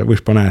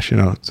Wishbone Ash,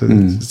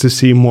 to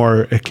seem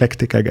more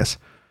eclectic, I guess.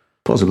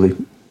 Possibly.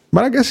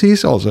 But I guess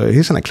he's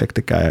an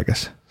eclectic guy, I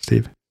guess,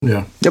 Steve.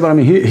 Yeah. Yeah, but I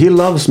mean, he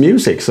loves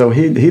music, so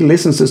he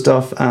listens to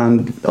stuff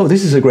and,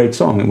 this is a great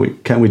song,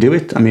 and can we do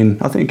it? I mean,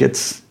 I think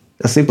it's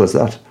as simple as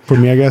that. For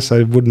me, I guess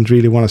I wouldn't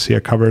really want to see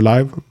a cover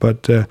live,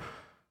 but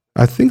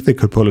I think they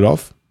could pull it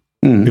off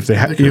if they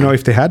had,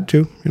 if they had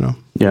to,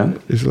 Yeah.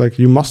 It's like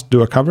you must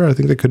do a cover. I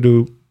think they could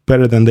do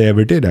better than they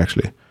ever did,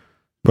 actually.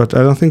 But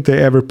I don't think they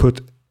ever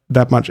put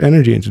that much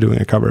energy into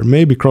doing a cover.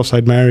 Maybe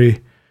Cross-Eyed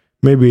Mary,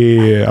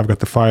 maybe I've Got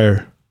the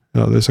Fire.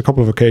 There's a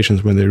couple of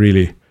occasions when they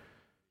really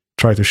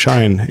try to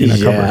shine in a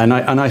cover. Yeah,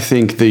 and I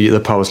think the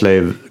Power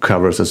Slave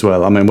covers as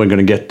well. I mean, we're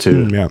going to get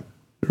to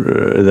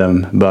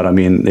them, but I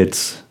mean,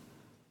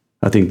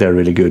 I think they're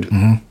really good.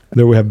 Mm-hmm.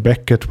 Then we have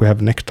Beckett, we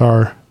have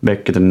Nectar.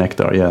 Beckett and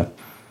Nectar, yeah.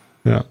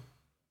 Yeah,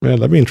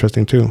 that'd be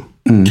interesting too.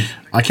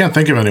 I can't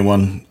think of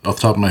anyone off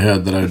the top of my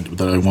head that I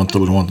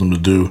would want them to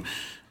do.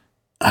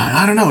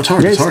 I don't know. It's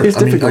hard. Yeah, it's hard. It's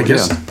difficult,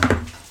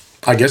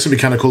 I guess it'd be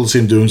kind of cool to see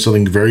them doing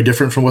something very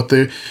different from what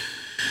they.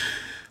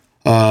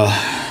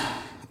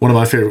 One of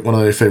my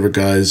favorite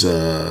guys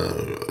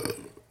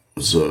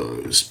was.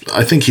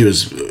 I think he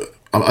was.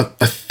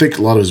 I think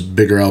a lot of his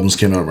bigger albums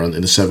came out around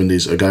in the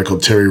 70s. A guy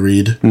called Terry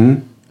Reid.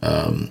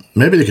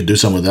 Maybe they could do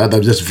some with that.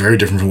 That's very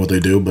different from what they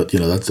do, but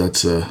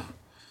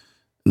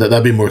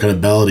that'd be more kind of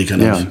ballady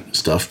kind of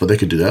stuff. But they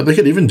could do that. They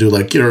could even do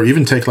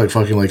even take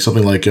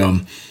something like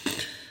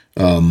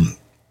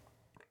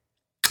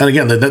and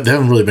again, they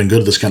haven't really been good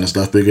at this kind of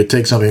stuff, but you could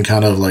take something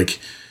kind of like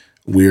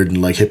weird and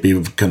like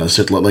hippie kind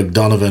of like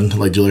Donovan,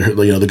 like Julie,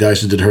 the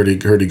guys who did Hurdy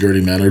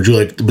Gurdy Man, or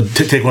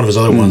take one of his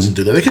other ones and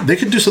do that. They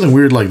could do something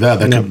weird like that.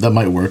 That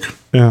might work.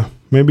 Yeah,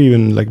 maybe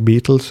even like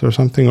Beatles or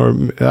something. Or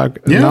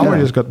now I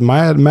just got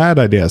mad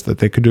ideas that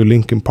they could do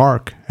Linkin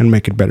Park and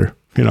make it better.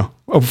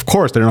 Of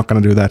course they're not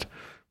going to do that.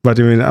 But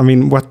I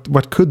mean,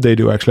 what could they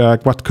do actually?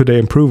 Like, what could they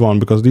improve on?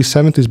 Because these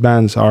 70s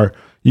bands are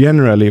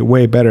generally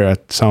way better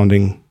at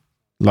sounding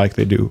like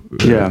they do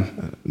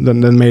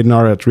than Maiden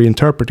are at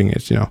reinterpreting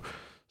it,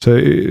 So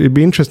it'd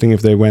be interesting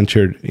if they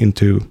ventured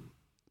into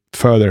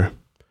further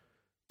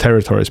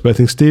territories. But I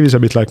think Steve is a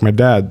bit like my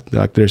dad.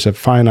 Like, there's a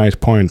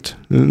finite point.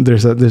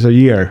 There's a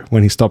year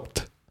when he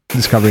stopped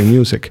discovering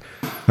music.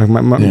 Like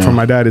for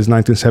my dad is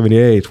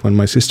 1978 when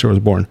my sister was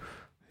born.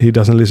 He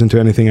doesn't listen to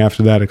anything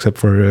after that except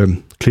for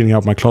Cleaning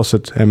Out My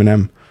Closet,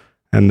 Eminem,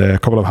 and a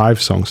couple of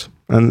Hive songs.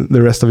 And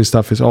the rest of his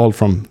stuff is all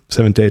from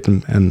 78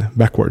 and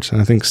backwards. And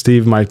I think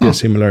Steve might be a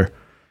similar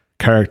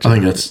character. I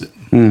think that's...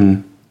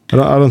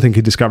 I don't think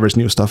he discovers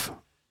new stuff.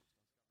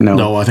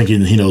 No, I think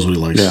he knows what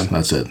he likes. Yeah.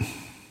 That's it.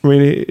 I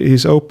mean,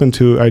 he's open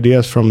to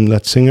ideas from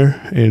that singer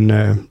in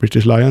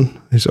British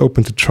Lion. He's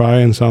open to try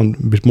and sound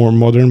a bit more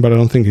modern, but I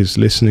don't think he's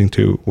listening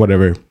to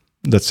whatever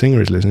that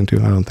singer is listening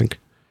to. I don't think.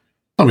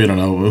 I mean, I don't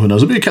know. Who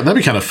knows? That'd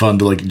be kind of fun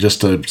to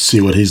just to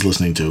see what he's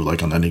listening to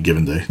on any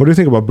given day. What do you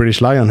think about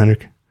British Lion,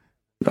 Henrik?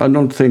 I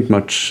don't think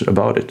much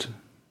about it.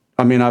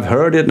 I mean, I've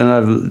heard it and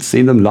I've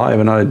seen them live,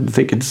 and I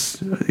think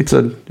it's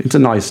a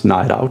nice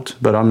night out.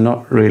 But I'm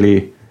not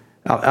really,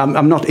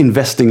 I'm not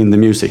investing in the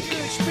music.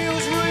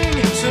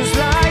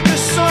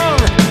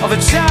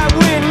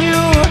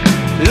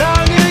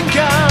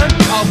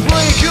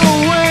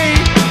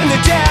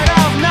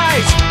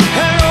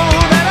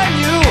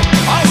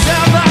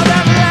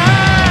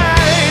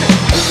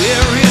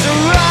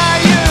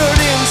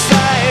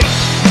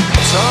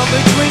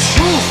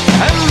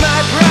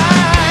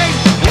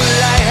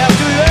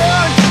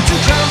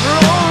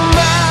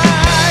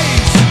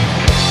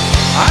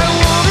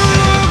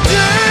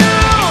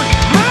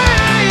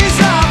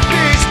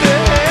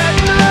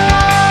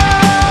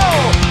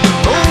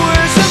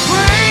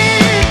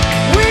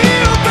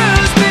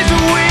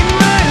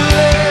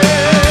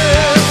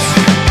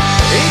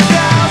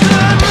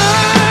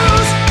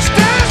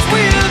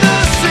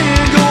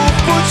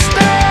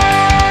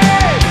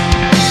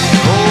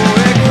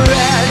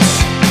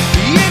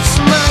 It's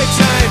my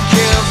time.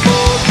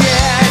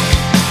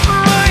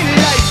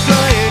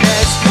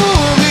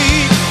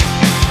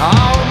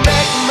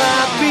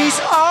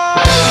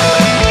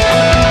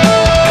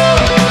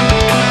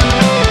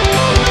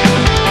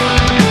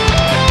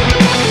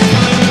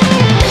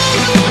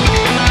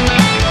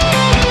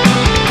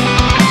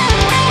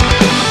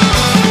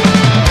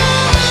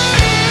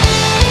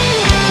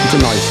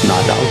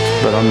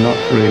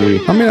 really.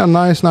 I mean, a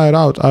nice night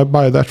out. I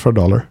buy that for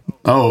 $1.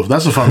 Oh,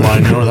 that's a fun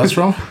line. You know where that's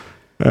from?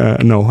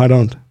 No, I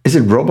don't. Is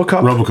it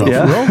RoboCop? RoboCop.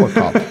 Yeah.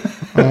 RoboCop.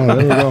 Oh, there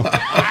we go.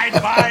 I'd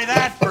buy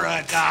that for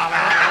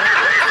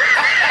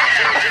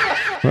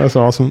 $1. That's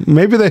awesome.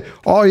 Maybe they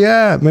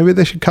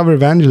should cover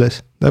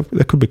Evangelist.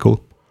 That could be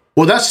cool.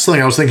 Well, that's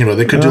something I was thinking about.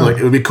 They could do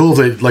it would be cool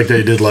if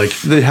they did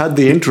They had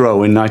the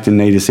intro in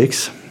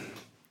 1986,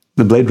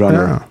 the Blade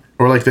Runner. Yeah.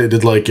 or like they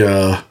did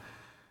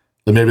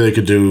maybe they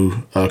could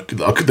do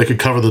they could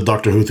cover the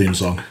Doctor Who theme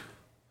song.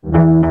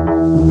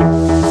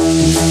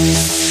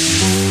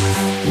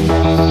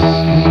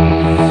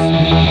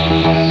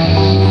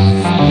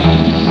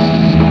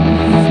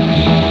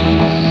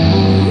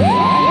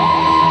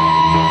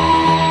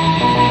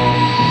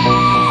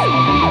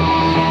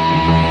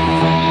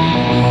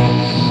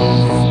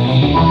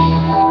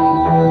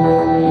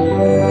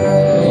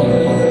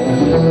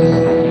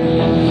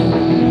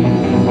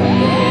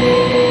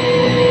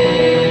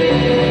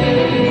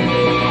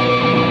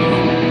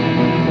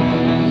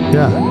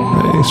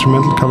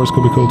 Instrumental covers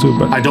could be cool too,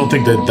 but I don't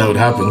think that would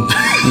happen.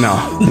 no,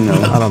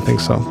 I don't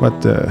think so.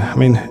 But I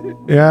mean,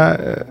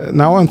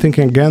 now I'm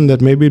thinking again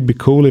that maybe it'd be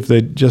cool if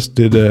they just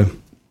did a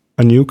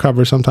new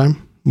cover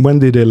sometime. When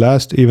did they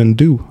last even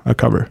do a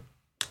cover?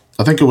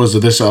 I think it was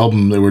this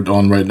album they were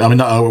on right now. I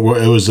mean,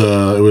 it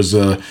was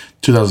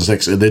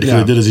 2006. They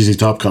did a ZZ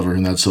Top cover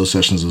in that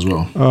Sessions as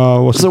well.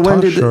 Was it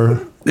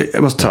Tush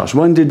it was Tush.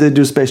 When did they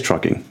do Space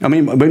Trucking? I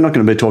mean, we're not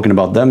going to be talking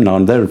about them now,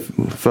 and they're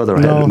further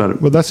ahead. No,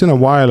 but that's in a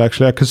while,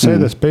 actually. I could say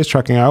that Space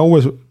Trucking,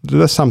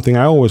 that's something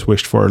I always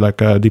wished for, like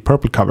a Deep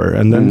Purple cover.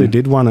 And then they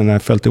did one, and I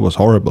felt it was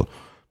horrible.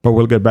 But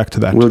we'll get back to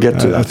that. We'll get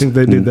to that. I think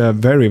they did a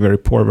very, very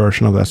poor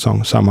version of that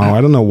song somehow. I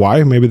don't know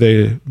why.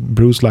 Maybe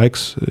Bruce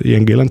likes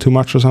Ian Gillan too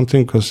much or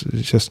something, because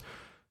it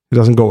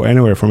doesn't go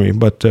anywhere for me.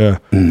 But I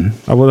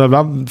would have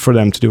loved for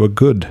them to do a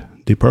good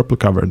Deep Purple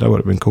cover. That would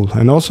have been cool.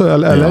 And also,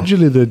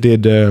 allegedly, they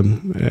did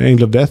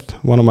Angel of Death,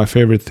 one of my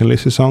favorite Thin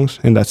Lizzy songs,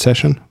 in that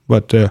session.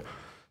 But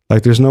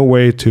there's no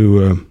way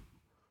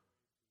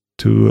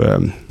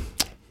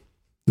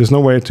there's no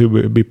way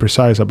to be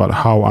precise about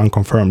how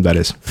unconfirmed that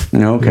is.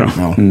 Okay.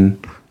 No.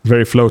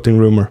 Very floating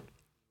rumor.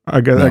 I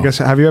guess.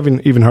 Have you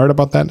even heard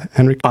about that,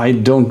 Henrik? I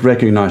don't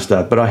recognize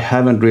that, but I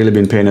haven't really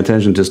been paying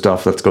attention to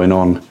stuff that's going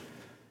on.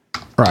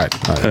 Right.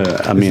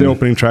 It's the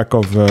opening track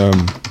of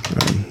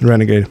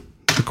Renegade.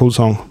 It's a cool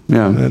song.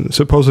 Yeah. And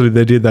supposedly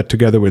they did that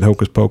together with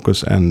Hocus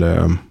Pocus and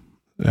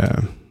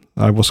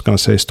I was going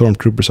to say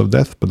Stormtroopers of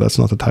Death, but that's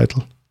not the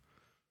title.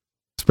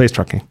 Space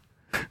Trucking.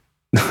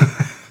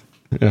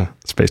 Yeah,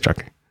 Space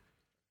Trucking.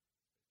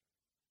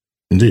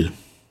 Indeed.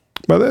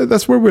 But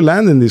that's where we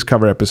land in these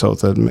cover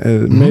episodes.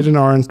 Maiden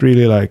aren't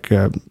really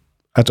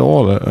at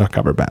all a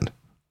cover band.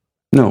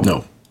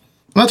 No.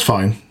 That's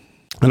fine.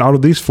 And out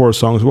of these 4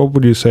 songs, what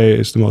would you say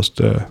is the most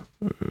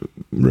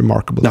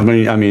remarkable?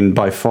 I mean,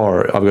 by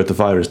far, I've Got the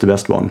Fire is the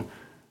best one.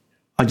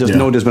 I just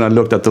noticed when I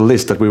looked at the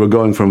list that we were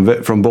going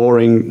from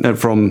boring,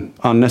 from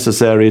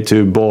unnecessary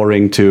to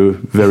boring to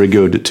very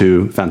good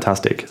to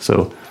fantastic.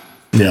 So,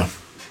 yeah,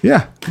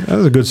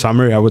 that's a good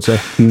summary, I would say.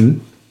 Mm-hmm.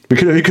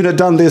 We could have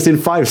done this in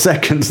 5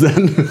 seconds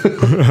then.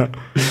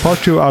 Part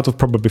 2 out of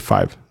probably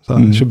 5. So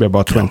it should be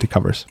about 20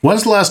 covers.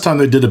 When's the last time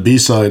they did a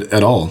B-side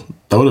at all?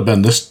 That would have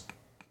been this.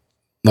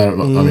 No, I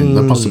mean,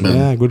 that must have been.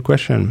 Yeah, good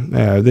question.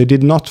 They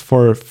did not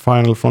for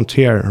Final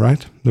Frontier,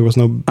 right? There was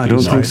no B-side. I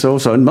don't think so.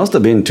 So it must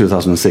have been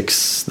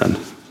 2006 then.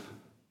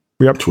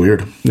 Yep. It's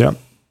weird. Yeah.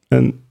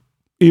 And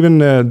even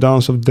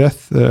Dance of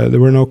Death, there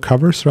were no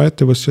covers, right?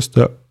 There was just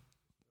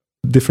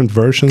different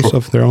versions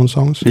of their own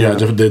songs. Yeah,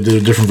 they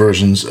did different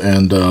versions,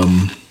 and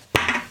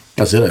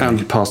that's it.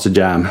 And Past the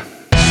Jam.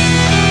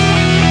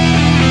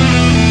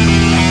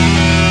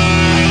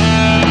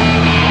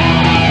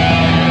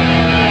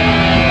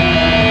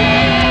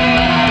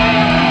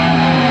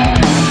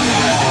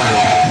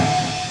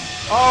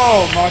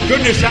 Oh my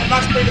goodness, that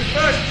must be the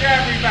first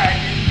jam we've had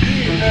in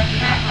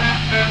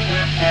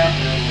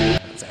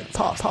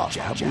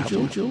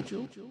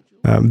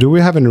years. Do we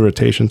have any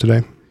rotation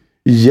today?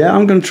 Yeah,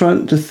 I'm going to try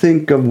to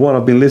think of what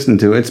I've been listening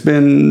to. It's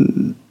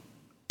been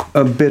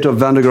a bit of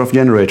Van de Graaff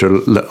Generator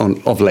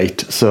of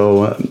late,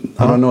 so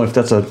I don't know if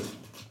that's a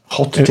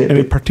hot tip.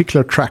 Any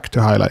particular track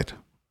to highlight?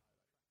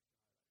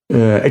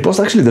 It was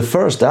actually the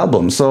first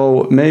album,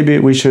 so maybe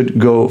we should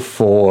go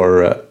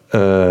for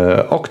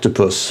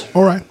Octopus.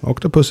 All right,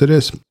 Octopus it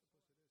is.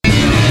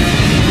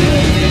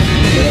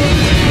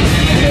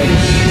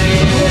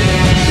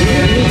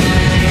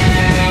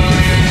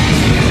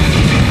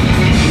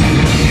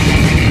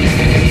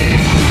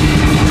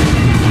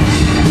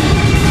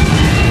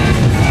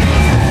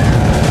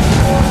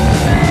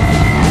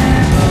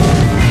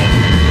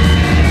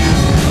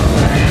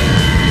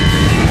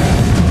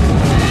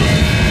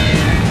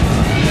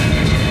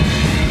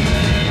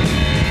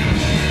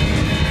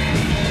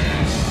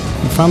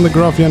 Van de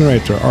Graaff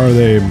Generator, are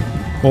they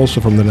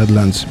also from the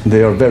Netherlands?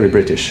 They are very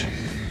British.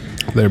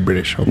 They're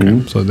British,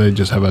 okay. So they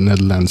just have a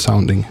Netherlands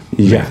sounding.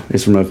 Yeah,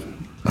 it's from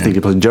I think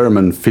it was a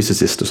German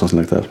physicist or something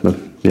like that. But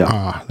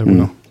yeah. There we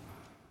go.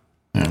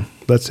 Yeah.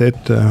 that's it.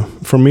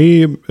 For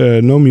me,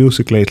 no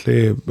music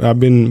lately. I've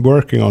been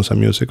working on some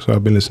music, so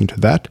I've been listening to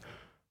that.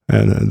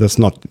 And that's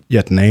not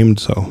yet named,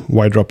 so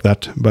why drop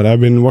that? But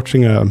I've been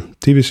watching a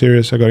TV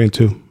series I got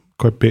into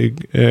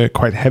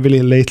quite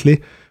heavily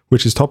lately,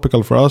 which is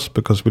topical for us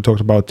because we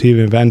talked about TV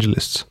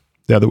evangelists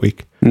the other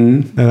week.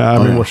 And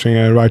I've been watching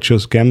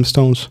Righteous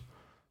Gemstones.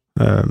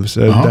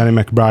 Danny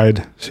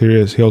McBride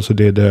series. He also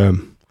did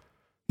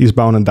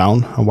Eastbound and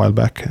Down a while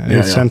back.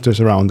 It centers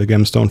around the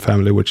Gemstone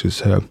family, which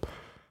is,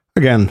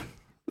 again,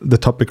 the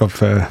topic of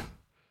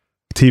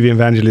TV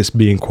evangelists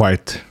being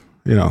quite,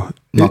 not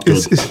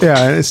good.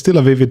 It's still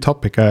a vivid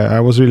topic. I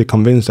was really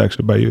convinced,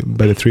 actually,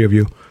 by the three of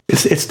you.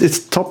 It's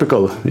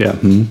topical, yeah.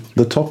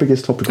 The topic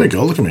is topical. There you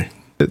go, look at me.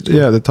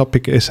 The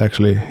topic is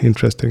actually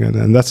interesting,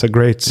 and that's a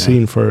great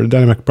scene for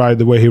Danny McBride.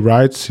 The way he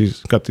writes,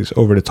 he's got these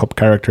over-the-top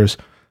characters,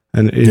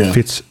 and it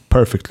fits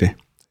perfectly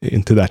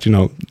into that,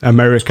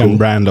 American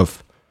brand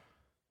of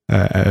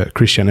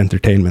Christian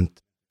entertainment.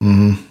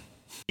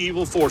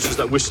 Evil forces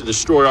that wish to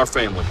destroy our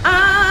family.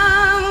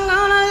 I'm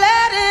gonna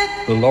let it.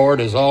 The Lord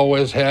has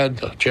always had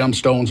the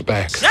Gemstones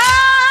back. Can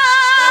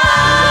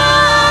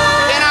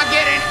I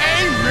get an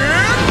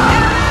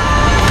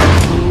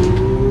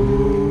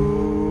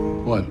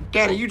amen? What?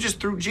 Daddy, you just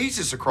threw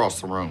Jesus across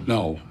the room.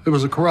 No, it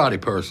was a karate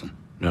person.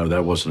 No,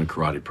 that wasn't a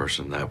karate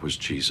person. That was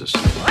Jesus.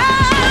 I'm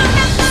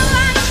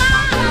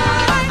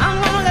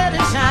gonna let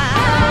it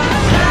shine.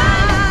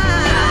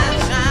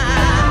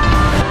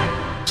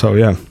 So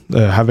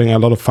having a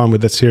lot of fun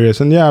with that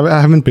series, and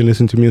I haven't been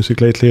listening to music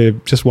lately.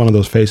 Just one of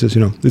those phases,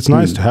 It's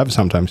nice to have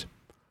sometimes.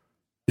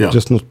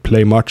 Just not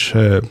play much.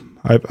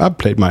 I've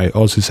played my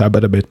Ozzy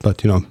Sabbath a bit,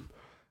 but I'm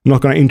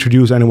not going to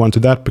introduce anyone to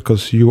that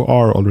because you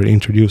are already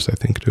introduced, I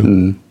think,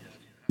 to.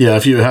 Yeah,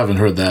 if you haven't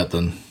heard that,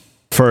 then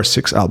first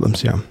 6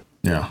 albums,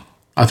 Yeah,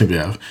 I think we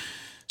have.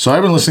 So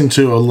I've been listening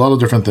to a lot of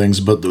different things,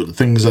 but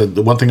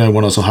the one thing I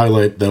want to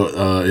highlight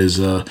though is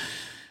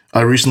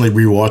I recently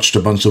rewatched a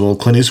bunch of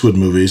old Clint Eastwood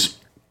movies,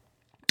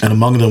 and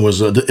among them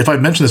was if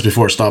I've mentioned this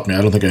before, stop me.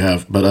 I don't think I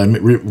have, but I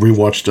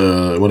rewatched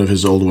one of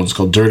his old ones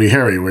called Dirty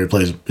Harry, where he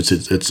plays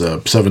it's a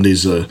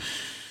 70s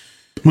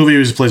movie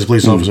where he plays a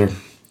police officer,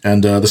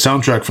 and the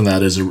soundtrack from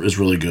that is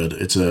really good.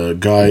 It's a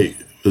guy.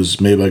 It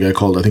was made by a guy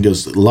called, I think it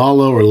was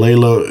Lalo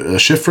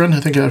Schifrin, I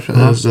think it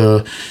has.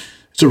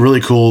 It's a really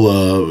cool,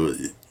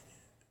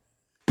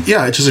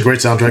 it's just a great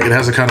soundtrack. It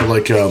has a kind of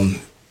like, I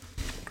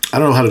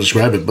don't know how to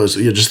describe it, but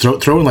just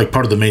throw in like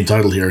part of the main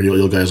title here.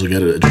 You guys will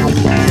get it. It's really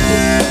cool.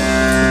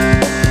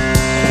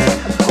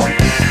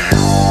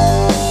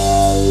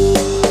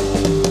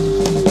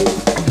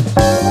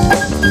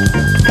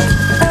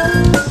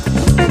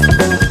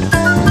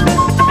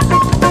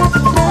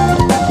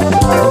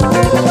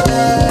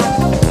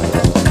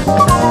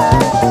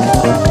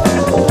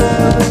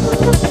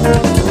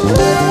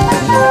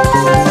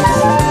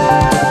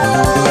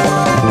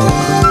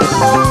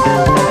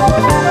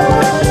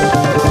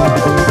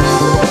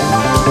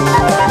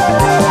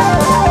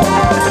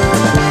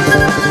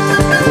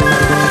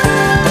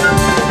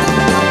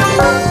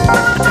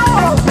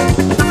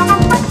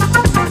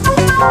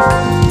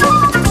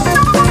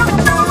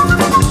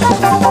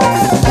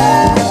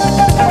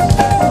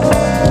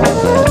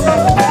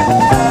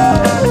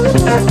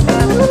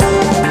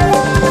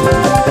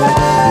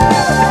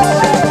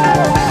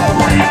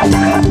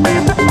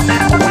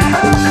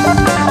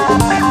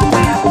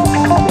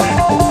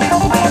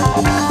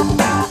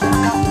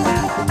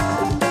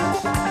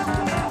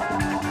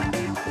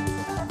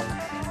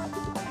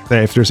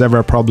 If there's ever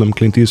a problem,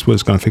 Clint Eastwood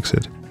is going to fix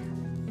it.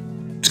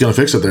 He's going to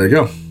fix it. There you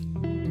go.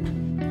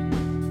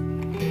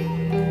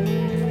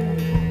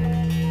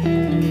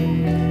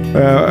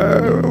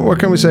 What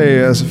can we say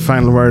as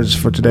final words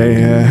for today?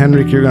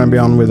 Henrik, you're going to be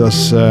on with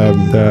us.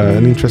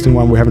 An interesting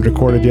one we haven't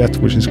recorded yet,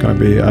 which is going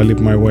to be I Live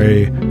My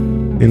Way,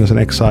 Innocent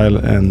Exile,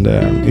 and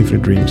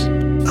Infinite Dreams.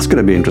 That's going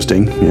to be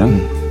interesting, yeah.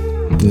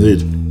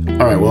 Indeed.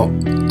 All right, well,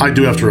 I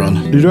do have to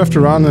run. You do have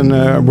to run,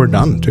 and we're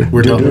done, too.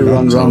 We're done.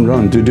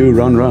 Run. Do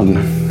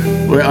run.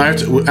 Well, I have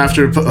to,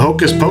 after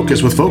Hocus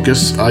Pocus with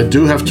Focus, I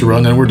do have to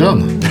run, and we're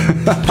done.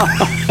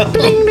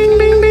 Ding, ding,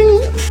 ding,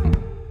 ding.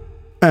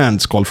 And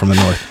Skål from the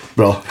North.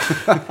 Bra.